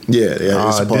movies? Yeah.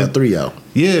 It's part 3 out.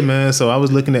 Yeah, man. So I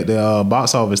was looking at the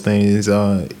box office things.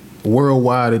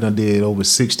 Worldwide, it did over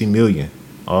 60 million.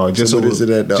 Just so what is it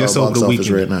at the box office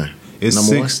right now? It's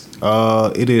number 6.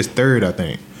 It is 3rd, I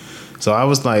think. So I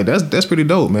was like, that's pretty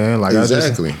dope, man. Like,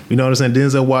 exactly. You know what I'm saying?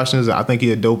 Denzel Washington, I think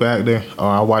he a dope actor.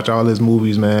 I watch all his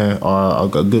movies, man, or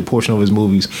a good portion of his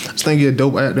movies. I just think he a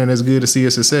dope actor, and it's good to see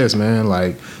his success, man.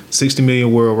 Like 60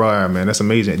 million worldwide, man. That's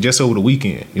amazing. Just over the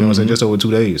weekend, you know what I'm saying? Just over 2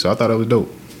 days. So I thought that was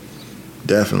dope.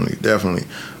 Definitely.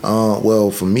 Well,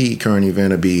 for me, current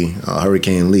event would be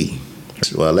Hurricane Lee.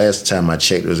 Well, last time I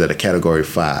checked, it was at a Category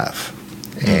 5.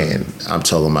 And I'm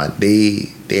talking about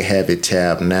they have it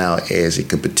tabbed now as it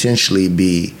could potentially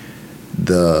be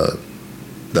the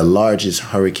largest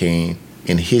hurricane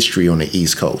in history on the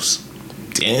East Coast.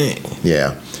 Dang.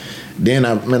 Yeah. Then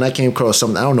I came across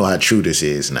something. I don't know how true this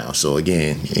is now. So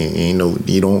again, don't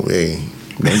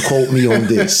quote me on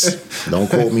this. Don't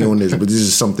quote me on this. But this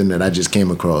is something that I just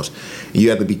came across. You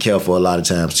have to be careful a lot of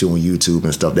times too on YouTube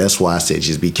and stuff. That's why I said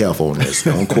just be careful on this.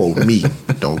 Don't quote me.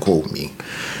 Don't quote me.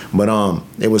 But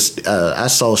it was I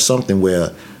saw something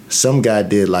where some guy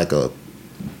did was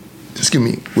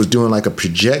doing like a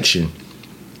projection,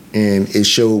 and it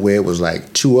showed where it was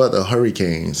like 2 other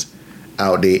hurricanes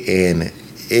out there, and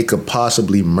it could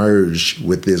possibly merge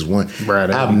with this one.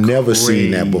 Right, I've never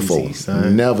seen that before.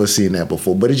 Son. Never seen that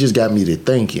before. But it just got me to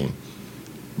thinking,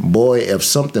 boy, if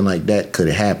something like that could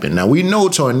happen. Now we know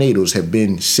tornadoes have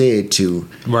been said to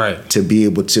be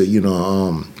able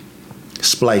to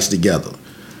splice together.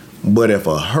 But if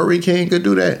a hurricane could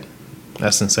do that,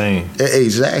 that's insane.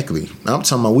 Exactly.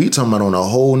 We talking about on a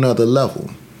whole nother level.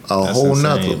 That's whole insane,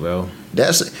 nother. Bro.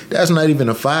 That's not even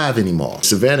a 5 anymore.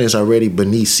 Savannah is already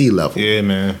beneath sea level. Yeah,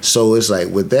 man. So it's like,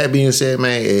 with that being said,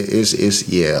 man, it's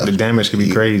yeah. The damage could be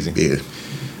crazy. Yeah.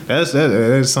 That's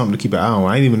something to keep an eye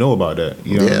on. I didn't even know about that.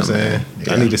 You know what I'm saying? Man.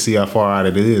 Yeah. I need to see how far out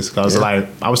it is. Cause like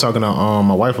I was talking to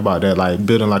my wife about that, like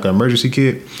building like an emergency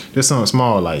kit. Just something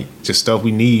small, like just stuff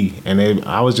we need. And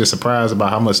I was just surprised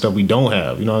about how much stuff we don't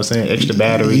have. You know what I'm saying? Extra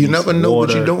batteries. You never know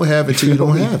what you don't have until you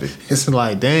don't have it. It's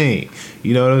like, dang.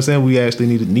 You know what I'm saying? We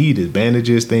actually need it.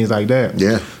 Bandages, things like that.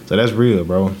 Yeah. So that's real,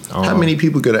 bro. How many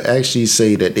people could actually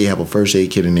say that they have a first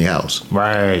aid kit in their house?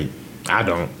 Right. I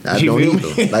don't. I don't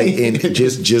either. Like, and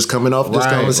just coming off this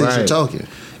conversation talking.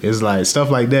 It's like stuff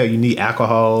like that. You need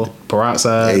alcohol,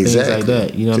 peroxide, things like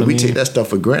that. You know what I mean? We take that stuff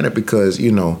for granted because,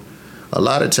 you know, a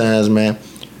lot of times, man,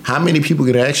 how many people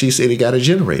could actually say they got a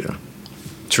generator?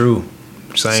 True.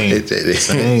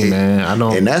 Same, man. I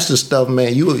don't. And that's the stuff,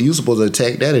 man. You supposed to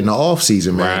attack that in the off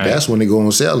season, man. Right. That's when they go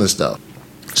on sale and stuff.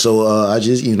 So I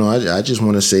just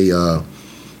want to say,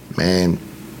 man,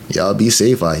 y'all be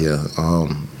safe out here.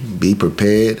 Be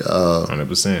prepared.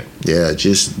 100%. Yeah,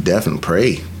 just definitely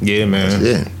pray. Yeah, man.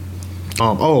 Yeah.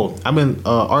 I've been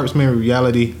Art's Mimic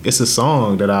Reality. It's a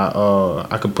song that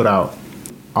I could put out.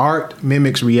 Art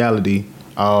Mimics Reality.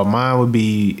 Mine would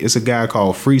be, it's a guy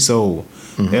called Free Soul.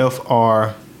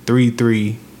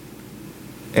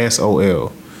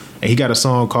 FR33SOL. And he got a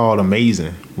song called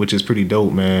Amazing, which is pretty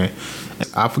dope, man.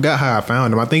 I forgot how I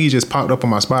found him. I think he just popped up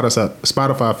on my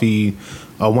Spotify feed,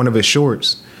 one of his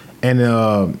shorts. And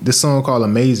this song called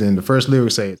Amazing, the first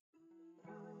lyric says,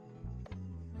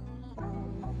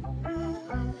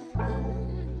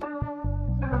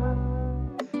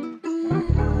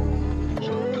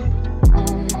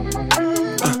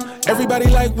 everybody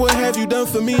like, what have you done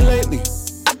for me lately?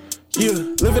 Yeah,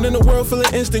 living in a world full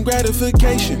of instant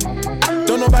gratification.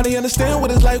 Don't nobody understand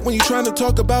what it's like when you trying to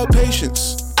talk about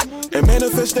patience and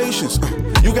manifestations.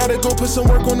 You gotta go put some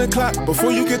work on the clock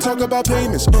before you can talk about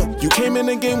payments. You came in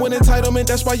the game with entitlement,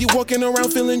 that's why you walking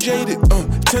around feeling jaded.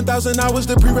 10,000 hours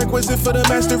the prerequisite for the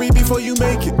mastery before you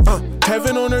make it.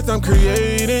 Heaven on earth I'm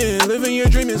creating, living your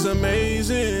dream is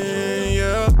amazing.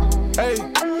 Yeah, hey,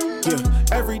 yeah.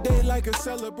 Every day like a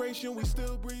celebration, we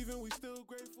still breathing, we still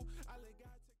grateful.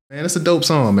 Man, it's a dope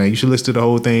song, man. You should listen to the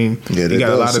whole thing. Yeah, he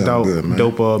got a lot of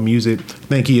dope music. I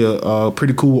think he a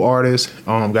pretty cool artist.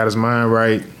 Got his mind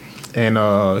right, and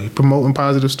he promoting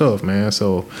positive stuff, man.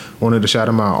 So wanted to shout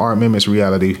him out. Art Mimics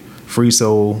Reality, Free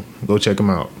Soul. Go check him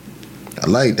out. I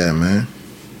like that, man.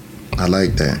 I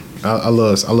like that. I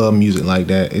love music like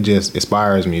that. It just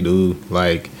inspires me, dude.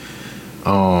 Like,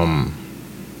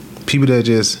 people that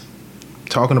just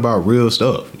talking about real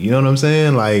stuff, you know what I'm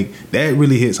saying? Like, that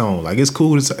really hits home. Like, it's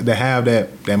cool to have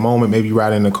that moment. Maybe you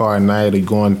riding in the car at night or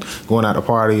going out to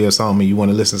party or something, and you want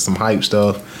to listen to some hype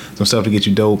stuff, some stuff to get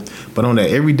you dope. But on that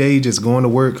everyday, just going to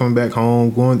work, coming back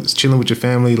home, chilling with your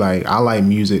family, like, I like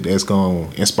music that's gonna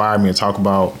inspire me and talk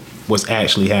about what's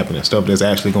actually happening, stuff that's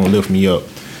actually gonna lift me up.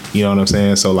 You know what I'm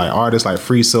saying? So like artists like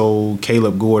Free Soul,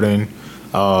 Caleb Gordon,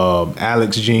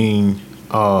 Alex Jean,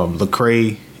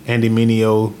 Lecrae, Andy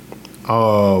Mineo,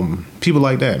 people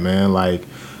like that, man. Like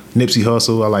Nipsey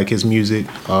Hussle, I like his music.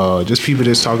 Just people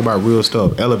that talk about real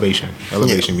stuff. Elevation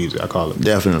music, I call it.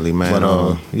 Definitely, man.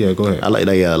 But yeah, go ahead. I like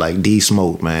that. Like D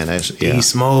Smoke, man. That's D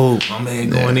Smoke, my man,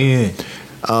 going in.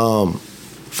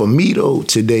 For me though,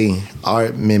 today,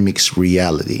 art mimics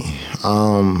reality.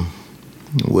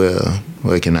 Well,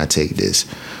 where can I take this?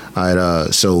 All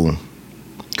right, so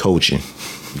coaching,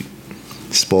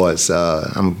 sports.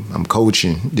 I'm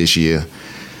coaching this year.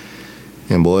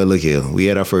 And boy, look here. We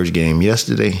had our first game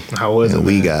yesterday. How was it? And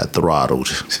we got throttled.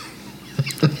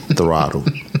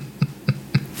 Throttled.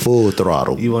 Full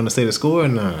throttle. You want to say the score or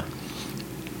not?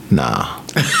 Nah.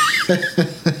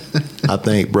 I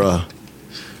think, bruh.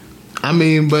 I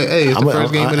mean, but hey, it's the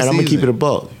first game of the season. And I'm gonna keep it a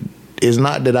buck. It's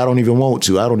not that I don't even want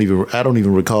to. I don't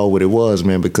even recall what it was,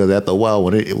 man. Because after a while,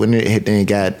 when it hit, then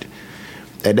got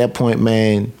at that point,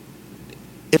 man.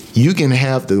 You can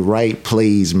have the right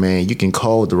plays, man. You can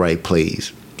call the right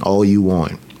plays all you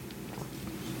want.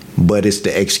 But it's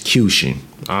the execution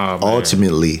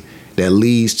ultimately that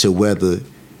leads to whether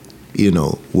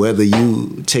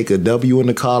you take a W in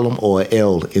the column or an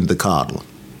L in the column.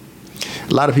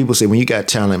 A lot of people say when you got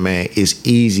talent, man, it's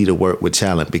easy to work with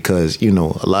talent because, a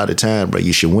lot of time, bro,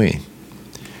 you should win.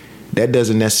 That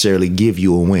doesn't necessarily give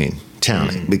you a win,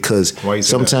 talent. Because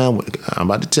sometimes, I'm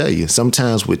about to tell you,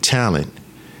 sometimes with talent,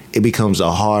 it becomes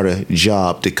a harder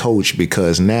job to coach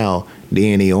because now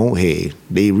they in their own head.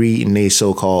 They reading their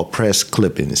so-called press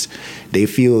clippings. They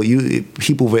feel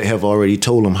people have already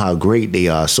told them how great they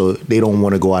are, so they don't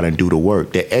want to go out and do the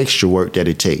work, the extra work that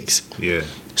it takes. Yeah.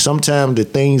 Sometimes the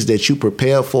things that you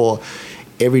prepare for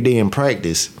every day in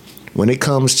practice, when it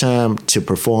comes time to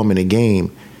perform in a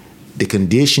game, the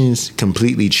conditions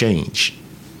completely change.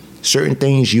 certain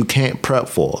things you can't prep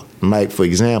for. Like, for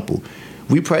example,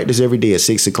 we practice every day at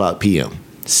 6 o'clock p.m.,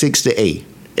 6 to 8.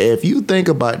 If you think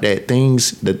about that,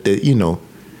 things that,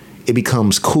 it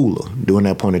becomes cooler during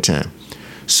that point in time.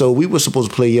 So we were supposed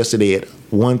to play yesterday at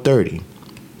 1:30.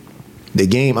 The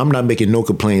game, I'm not making no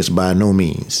complaints by no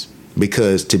means.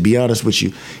 Because, to be honest with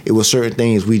you, it was certain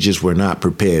things we just were not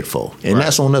prepared for. And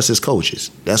that's on us as coaches.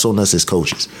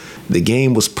 The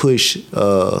game was pushed,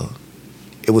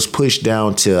 it was pushed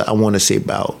down to, I want to say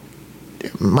about,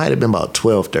 it might have been about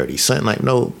 12:30.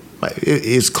 Something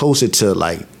it's closer to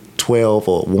like 12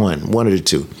 or 1 of the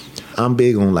two. I'm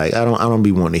big on I don't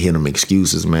be wanting to hear them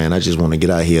excuses, man. I just want to get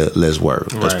out here, let's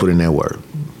work. Let's put in that work.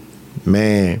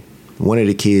 Man, one of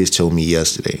the kids told me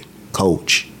yesterday,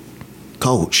 Coach.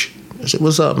 I said,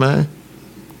 what's up, man?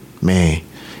 Man,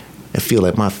 I feel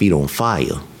like my feet on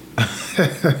fire.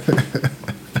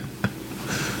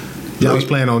 Y'all was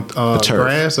playing on turf.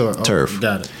 Grass or turf?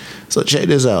 Got it. So check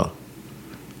this out.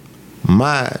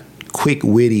 My quick,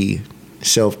 witty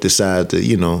self decides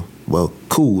to, well,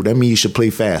 cool. That means you should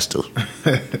play faster.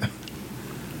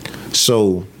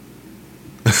 So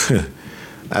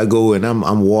I go and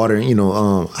I'm watering,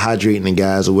 hydrating the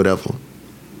guys or whatever.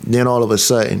 Then all of a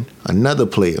sudden, another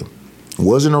player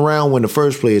wasn't around when the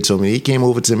first player told me. He came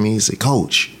over to me and said,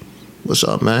 Coach, what's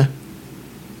up, man?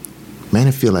 Man,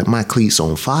 I feel like my cleats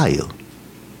on fire.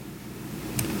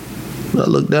 I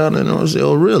looked down and I said,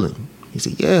 oh, really? He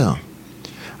said, yeah.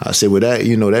 I said, well,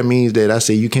 that means that I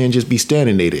said, you can't just be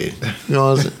standing there. You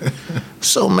know what I'm saying?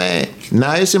 So, man,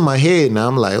 now it's in my head. Now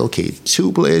I'm like, okay,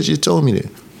 2 players just told me that.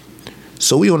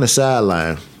 So we on the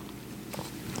sideline.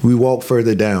 We walk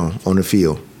further down on the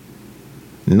field.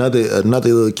 Another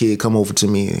little kid come over to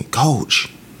me and, Coach,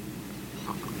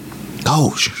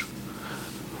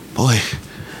 boy,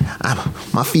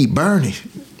 my feet burning.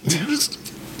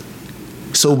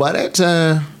 So by that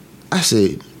time, I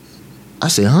said,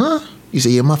 huh? He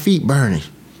said, yeah, my feet burning.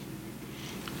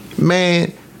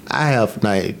 Man, I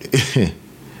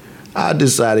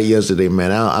decided yesterday,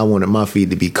 man, I wanted my feet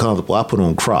to be comfortable. I put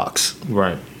on Crocs.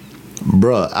 Right.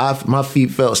 Bruh, my feet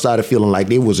started feeling like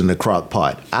they was in the crock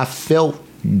pot. I felt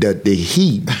the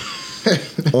heat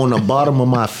on the bottom of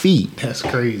my feet. That's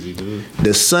crazy, dude.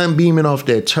 The sun beaming off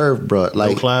that turf, bruh.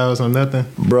 No clouds or nothing?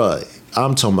 Bruh,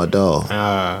 I'm talking about, dog.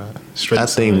 That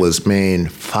thing was, man,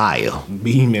 fire.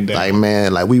 Beaming down. Like,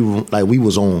 man, we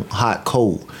was on hot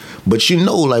coal. But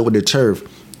with the turf,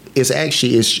 it's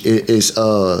actually,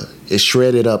 it's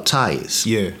shredded up tires.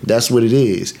 Yeah. That's what it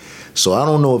is. So I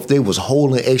don't know if they was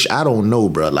holding extra. I don't know,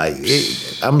 bro.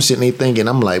 I'm sitting there thinking,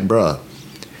 I'm like, bro,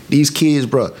 these kids,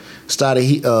 bro,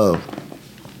 started,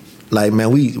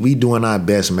 man, we doing our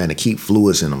best, man, to keep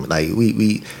fluids in them. Like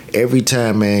we every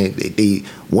time, man,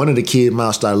 one of the kids'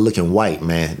 mouth started looking white,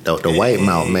 man, the white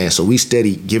mouth, man. So we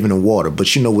steady giving them water,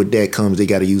 but with that comes they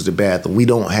got to use the bathroom. We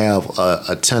don't have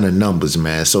a ton of numbers,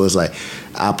 man. So it's like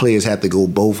our players have to go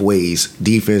both ways,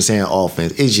 defense and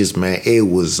offense. It's just, man, it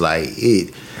was like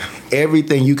it.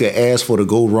 Everything you could ask for to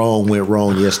go wrong went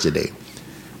wrong yesterday.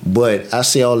 But I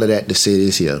say all of that to say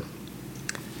this here.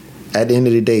 At the end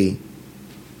of the day,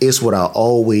 it's what I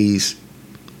always,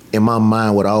 in my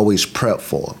mind, what I always prep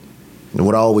for. And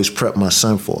what I always prep my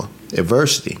son for.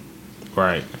 Adversity.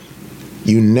 Right.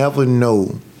 You never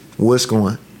know what's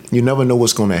going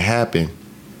to happen.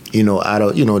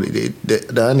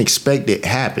 The unexpected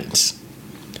happens.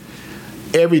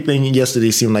 Everything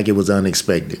yesterday seemed like it was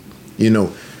unexpected.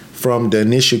 From the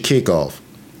initial kickoff,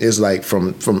 it's like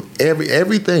from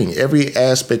everything, every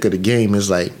aspect of the game is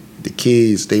like the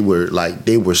kids, they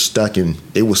were stuck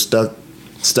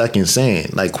in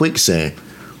sand, like quicksand.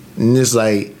 And it's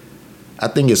like, I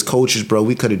think as coaches, bro,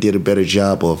 we could have did a better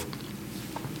job of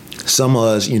some of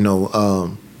us,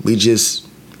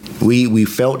 we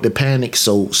felt the panic,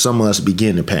 so some of us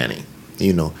began to panic.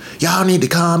 Y'all need to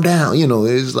calm down.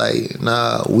 It's like,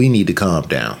 nah, we need to calm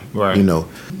down. Right.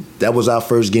 That was our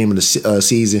first game of the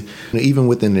season. Even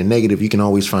within the negative, you can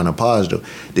always find a positive.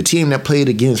 The team that played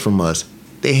against from us,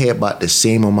 they had about the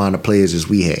same amount of players as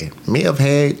we had. May have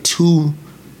had two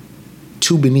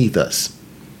beneath us.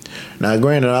 Now,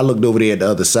 granted, I looked over there at the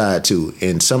other side too,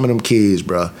 and some of them kids,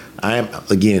 bro, I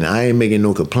ain't making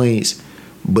no complaints,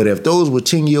 but if those were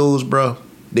 10-year-olds, bro,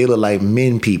 they look like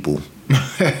men people.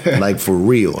 Like, for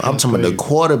real. I'm talking about the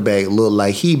quarterback looked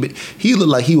like he looked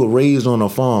like he was raised on a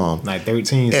farm. Like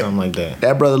 13, something like that.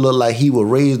 That brother looked like he was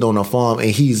raised on a farm and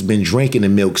he's been drinking the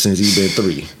milk since he's been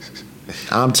 3.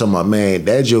 I'm talking about, man,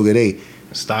 that joker,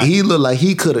 he looked like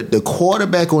he could have, the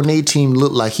quarterback on their team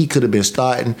looked like he could have been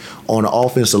starting on the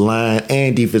offensive line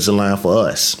and defensive line for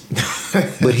us.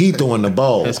 But he throwing the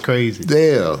ball. That's crazy.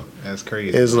 Yeah. That's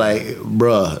crazy. It's like,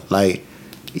 bruh, like,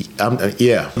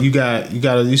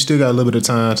 You still got a little bit of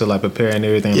time to like prepare and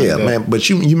everything. Yeah, like that. man. But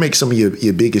you make some of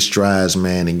your biggest strides,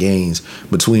 man, in gains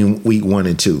between week 1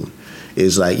 and 2.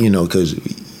 It's like, because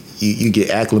you get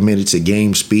acclimated to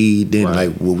game speed. Then right.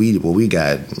 like we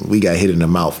got hit in the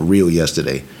mouth for real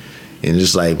yesterday, and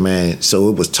it's like, man. So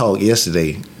it was talk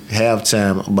yesterday,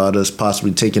 halftime, about us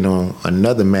possibly taking on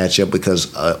another matchup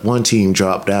because one team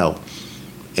dropped out,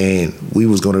 and we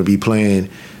was going to be playing.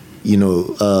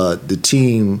 The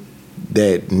team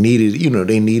that needed,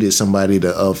 they needed somebody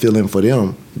to fill in for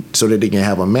them so that they can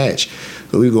have a match.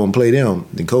 So we were going to play them.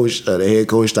 The coach, the head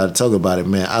coach started talking about it,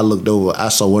 man. I looked over, I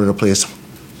saw one of the players.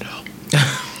 No.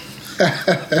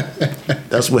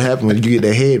 That's what happened when you get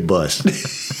the head bust.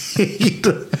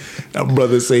 That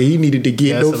brother said he needed to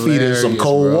get no feet in some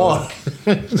cold water.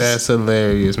 That's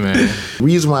hilarious, man. The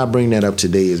reason why I bring that up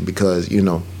today is because,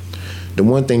 the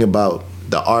one thing about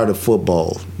the art of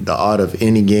football, the art of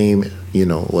any game,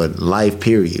 or life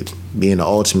period, being the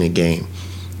ultimate game,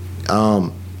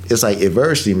 it's like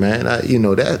adversity, man.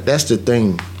 That's the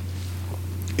thing.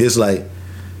 It's like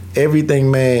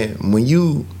everything, man. When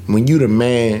you the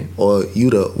man or you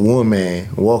the woman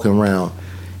walking around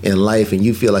in life and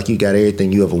you feel like you got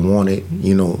everything you ever wanted,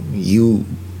 you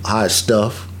hot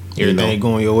stuff. Everything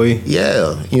going your way.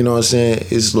 Yeah, you know what I'm saying?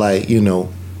 It's like,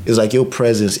 it's like your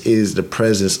presence is the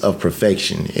presence of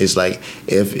perfection. It's like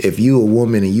if you a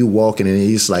woman and you walking and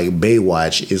it's like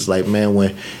Baywatch, it's like, man,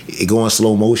 when it go in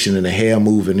slow motion and the hair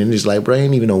moving and it's like, bro, I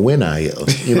ain't even know when I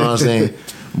is. You know what I'm saying?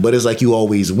 But it's like you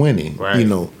always winning. Right.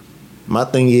 My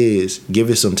thing is give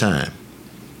it some time.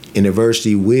 And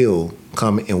adversity will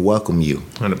come and welcome you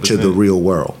 100%. To the real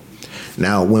world.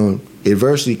 Now, when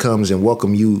adversity comes and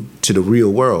welcome you to the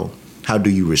real world, how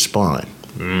do you respond?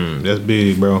 That's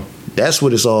big, bro. That's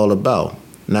what it's all about.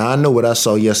 Now, I know what I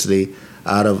saw yesterday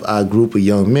out of our group of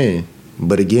young men,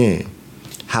 but again,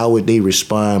 how would they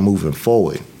respond moving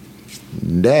forward?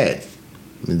 That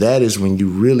is when you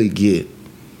really get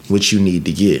what you need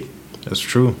to get. That's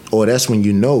true. Or that's when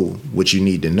you know what you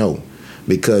need to know.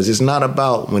 Because it's not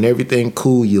about when everything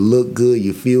cool, you look good,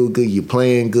 you feel good, you're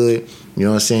playing good. You know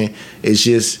what I'm saying? It's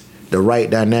just the right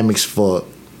dynamics for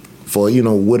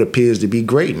what appears to be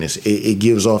greatness. It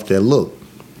gives off that look.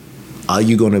 Are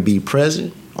you going to be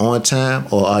present on time,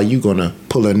 or are you going to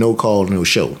pull a no call, no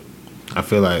show? I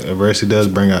feel like adversity does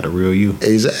bring out the real you.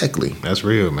 Exactly. That's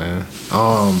real, man.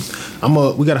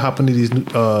 We gotta hop into these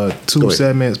two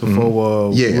segments before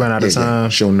we run out of time. Yeah.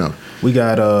 Sure enough. We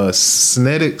got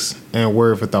Synetics and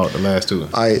Word for Thought, the last two. All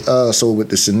right. So with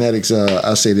the Synetics,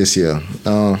 I'll say this here.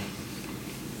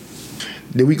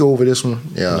 Did we go over this one?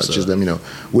 Yeah. Just let me know.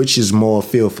 Which is more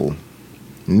fearful,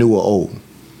 new or old?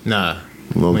 Nah.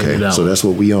 Okay. So that's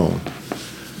what we own.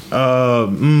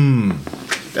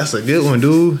 That's a good one,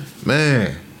 dude.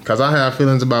 Man, because I have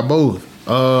feelings about both.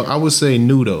 I would say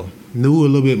new, though. New a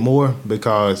little bit more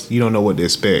because you don't know what to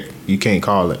expect. You can't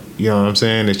call it. You know what I'm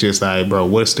saying? It's just like, bro,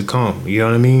 what's to come? You know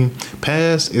what I mean?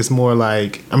 Past is more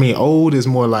like, old is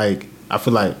more like, I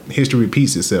feel like history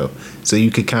repeats itself. So you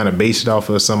could kind of base it off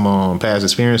of some past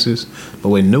experiences. But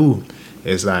with new,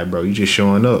 it's like, bro, you just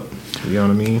showing up. You know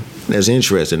what I mean? That's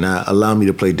interesting. Now, allow me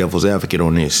to play devil's advocate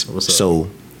on this. What's up? So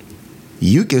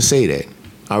you can say that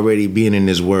already being in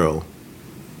this world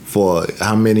for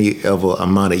how many ever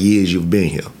amount of years you've been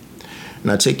here.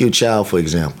 Now take your child for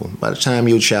example. By the time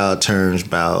your child turns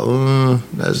about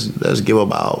let's give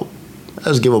about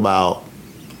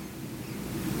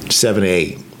 7 or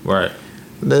 8. Right.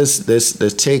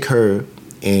 Let's take her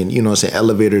and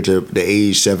elevate her to the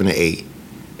age 7 or 8,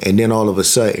 and then all of a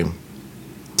sudden,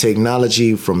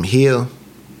 technology from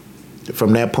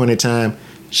that point in time.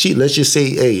 Let's just say,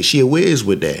 hey, she a whiz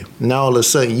with that. Now all of a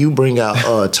sudden you bring out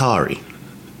Atari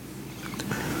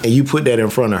and you put that in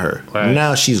front of her. Right.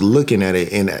 Now she's looking at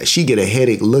it and she get a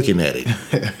headache looking at it.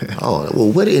 Oh,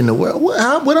 well, what in the world? What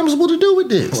am I supposed to do with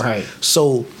this? Right.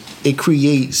 So it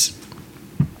creates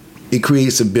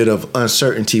a bit of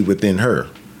uncertainty within her.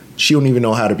 She don't even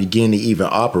know how to begin to even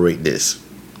operate this.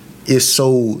 It's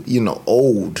so,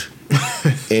 old.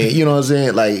 And you know what I'm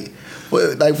saying? Like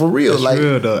for real, that's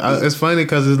real though. It's funny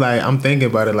because it's like I'm thinking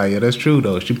about it. Like, yeah, that's true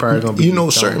though. She probably gonna be.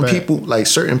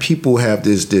 Certain people have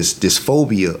this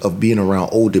phobia of being around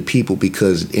older people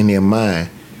because in their mind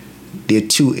they're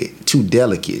too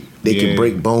delicate. They can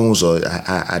break bones, or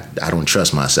I don't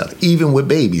trust myself. Even with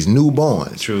babies,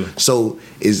 newborns. True. So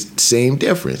it's the same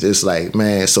difference. It's like,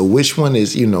 man. So which one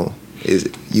is is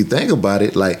you think about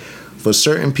it like for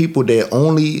certain people they're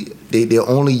only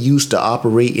used to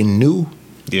operating new.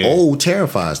 Yeah. Old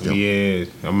terrifies them. Yeah.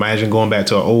 Imagine going back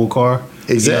to an old car.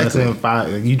 Exactly. You know what I'm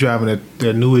saying? You driving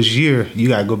the newest year, you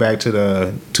gotta go back to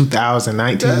the 2000,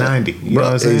 1990. You know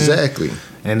what I'm saying? Exactly.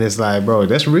 And it's like, bro,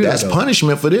 that's real. That's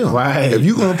punishment for them. Right. If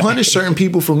you're gonna punish certain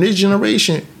people from this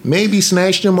generation, maybe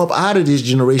snatch them up out of this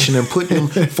generation and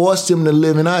force them to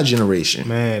live in our generation.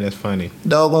 Man, that's funny.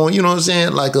 Doggone, you know what I'm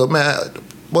saying? Like a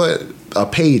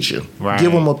pager. Right.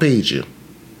 Give them a pager.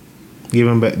 Give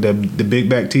them the big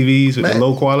back TVs with the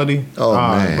low quality. Oh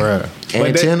man, bro.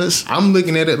 Antennas. I'm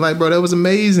looking at it like, bro, that was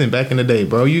amazing back in the day,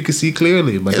 bro. You could see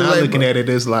clearly, but now like, looking at it,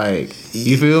 it's like,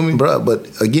 you feel me, bro?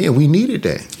 But again, we needed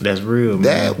that. That's real, man.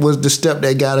 That was the step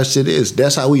that got us to this.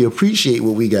 That's how we appreciate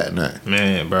what we got now.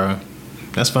 Man, bro,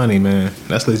 that's funny, man.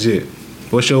 That's legit.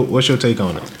 What's your take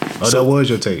on it? Oh, so, that was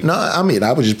your take. No, I mean,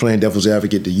 I was just playing devil's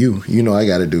advocate to you. You know, I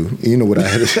got to do. You know what I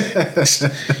had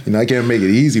to. You know, I can't make it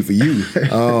easy for you.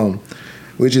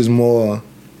 Which is more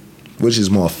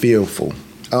fearful.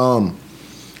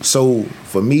 So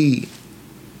for me,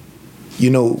 you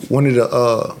know, one of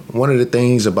the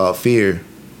things about fear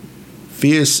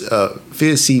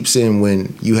seeps in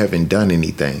when you haven't done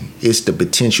anything. It's the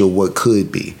potential what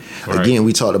could be. Right. Again,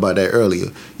 we talked about that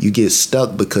earlier. You get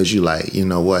stuck because you like, you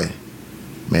know what,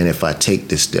 man, if I take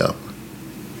this step,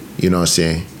 you know what I'm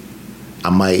saying, I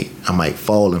might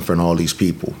fall in front of all these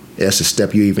people. That's a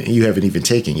step you haven't even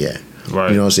taken yet.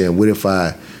 Right. You know what I'm saying?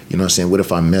 What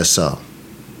if I mess up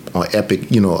on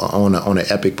epic, you know, on an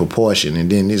epic proportion,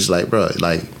 and then it's like, bro,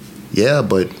 like, yeah,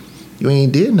 but you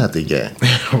ain't did nothing yet.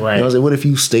 Right. You know what I'm saying? What if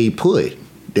you stay put?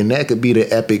 Then that could be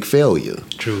the epic failure.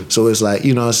 True. So it's like,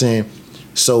 you know what I'm saying?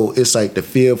 So it's like the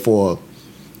fear for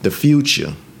the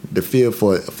future. The fear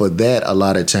for that, a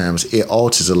lot of times, it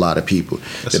alters a lot of people.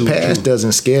 That's the past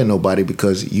doesn't scare nobody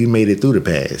because you made it through the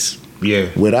past. Yeah.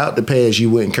 Without the past, you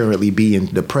wouldn't currently be in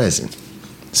the present.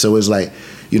 So it's like,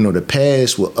 you know, the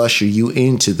past will usher you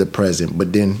into the present,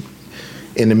 but then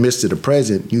in the midst of the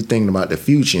present, you thinking about the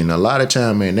future. And a lot of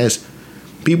time, man, that's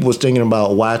people was thinking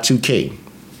about Y2K.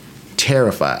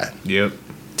 Terrified. Yep.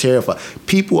 Terrified.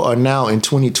 People are now in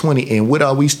 2020, and what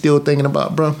are we still thinking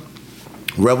about, bro?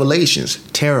 Revelations.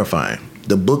 Terrifying.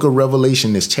 The book of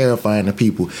Revelation is terrifying to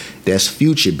people. That's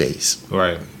future based.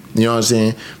 Right. You know what I'm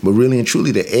saying? But really and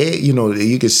truly, the egg, you know,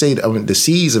 you could say the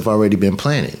seeds have already been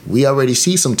planted. We already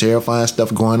see some terrifying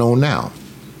stuff going on now.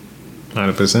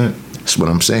 100%. That's what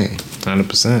I'm saying.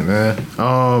 100%,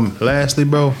 man. Lastly,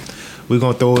 bro, we're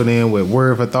gonna throw it in with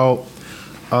word for thought.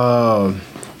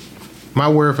 My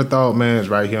word for thought, man, is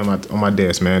right here on my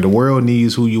desk, man. The world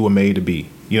needs who you were made to be.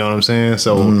 You know what I'm saying?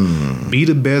 So be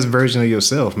the best version of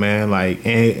yourself, man. Like,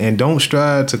 and don't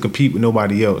strive to compete with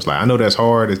nobody else. Like, I know that's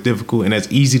hard, it's difficult, and that's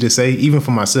easy to say, even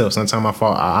for myself. Sometimes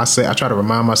I try to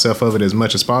remind myself of it as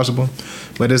much as possible.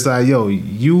 But it's like, yo,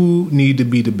 you need to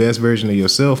be the best version of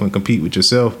yourself and compete with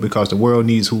yourself because the world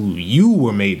needs who you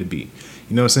were made to be.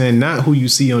 You know what I'm saying? Not who you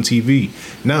see on TV,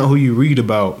 not who you read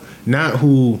about, not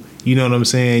who, you know what I'm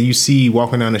saying, you see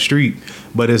walking down the street.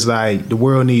 But it's like the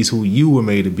world needs who you were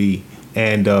made to be.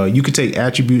 And you can take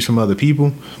attributes from other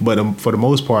people, but for the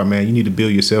most part, man, you need to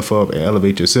build yourself up and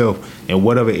elevate yourself in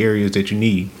whatever areas that you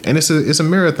need. And it's a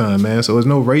marathon, man, so there's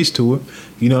no race to it.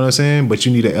 You know what I'm saying? But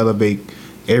you need to elevate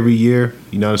every year,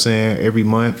 you know what I'm saying, every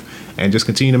month, and just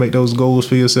continue to make those goals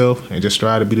for yourself and just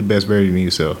strive to be the best version of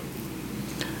yourself.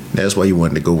 That's why you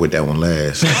wanted to go with that one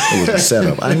last. It was a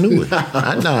setup. I knew it.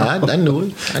 I knew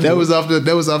it. That was off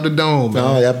the dome,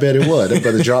 man. No, I bet it was. That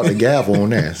brother dropped the gavel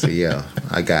on that. So yeah,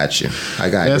 I got you.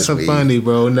 That's so funny,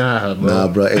 bro. Nah,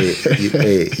 bro.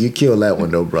 Hey, you killed that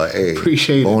one though, bro. Hey,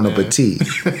 appreciate bon it, man. Appetit.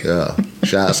 Yeah.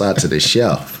 Shouts out to the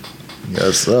chef.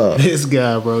 Yes, sir. This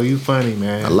guy, bro, you funny,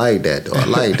 man. I like that though. I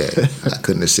like that. I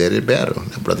couldn't have said it better.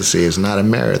 That brother said it's not a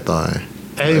marathon.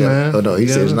 Hey, man. Oh, no, he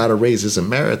said it's not a race, it's a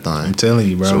marathon. I'm telling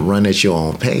you, bro. So run at your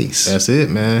own pace. That's it,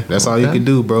 man. That's all you can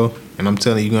do, bro. And I'm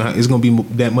telling you, it's going to be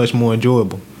that much more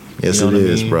enjoyable. Yes, you know it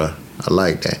is, bro. I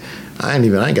like that. I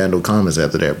ain't got no comments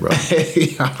after that, bro.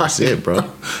 That's it, bro.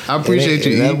 I appreciate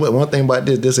you. One thing about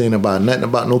this ain't about nothing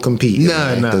about no competing.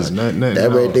 Nothing.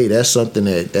 That right there, that's something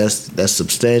that's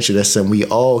substantial. That's something we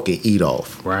all can eat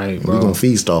off. Right, bro. We're gonna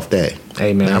feast off that.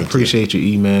 Hey, man, I appreciate you,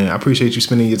 E, man. I appreciate you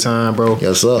spending your time, bro.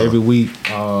 Yes, sir. Every week.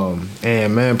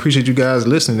 And, man, appreciate you guys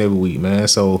listening every week, man.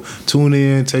 So tune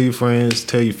in, tell your friends,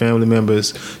 tell your family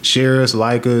members, share us,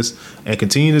 like us, and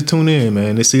continue to tune in,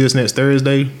 man. They see us next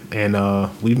Thursday, and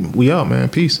we out, man.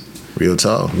 Peace. Real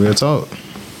talk. Real talk.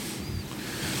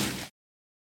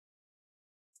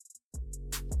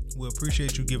 We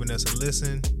appreciate you giving us a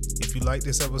listen. If you like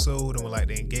this episode and would like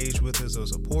to engage with us or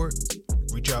support,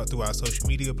 reach out through our social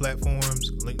media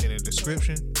platforms, linked in the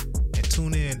description, and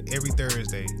tune in every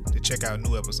Thursday to check out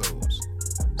new episodes.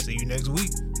 See you next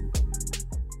week.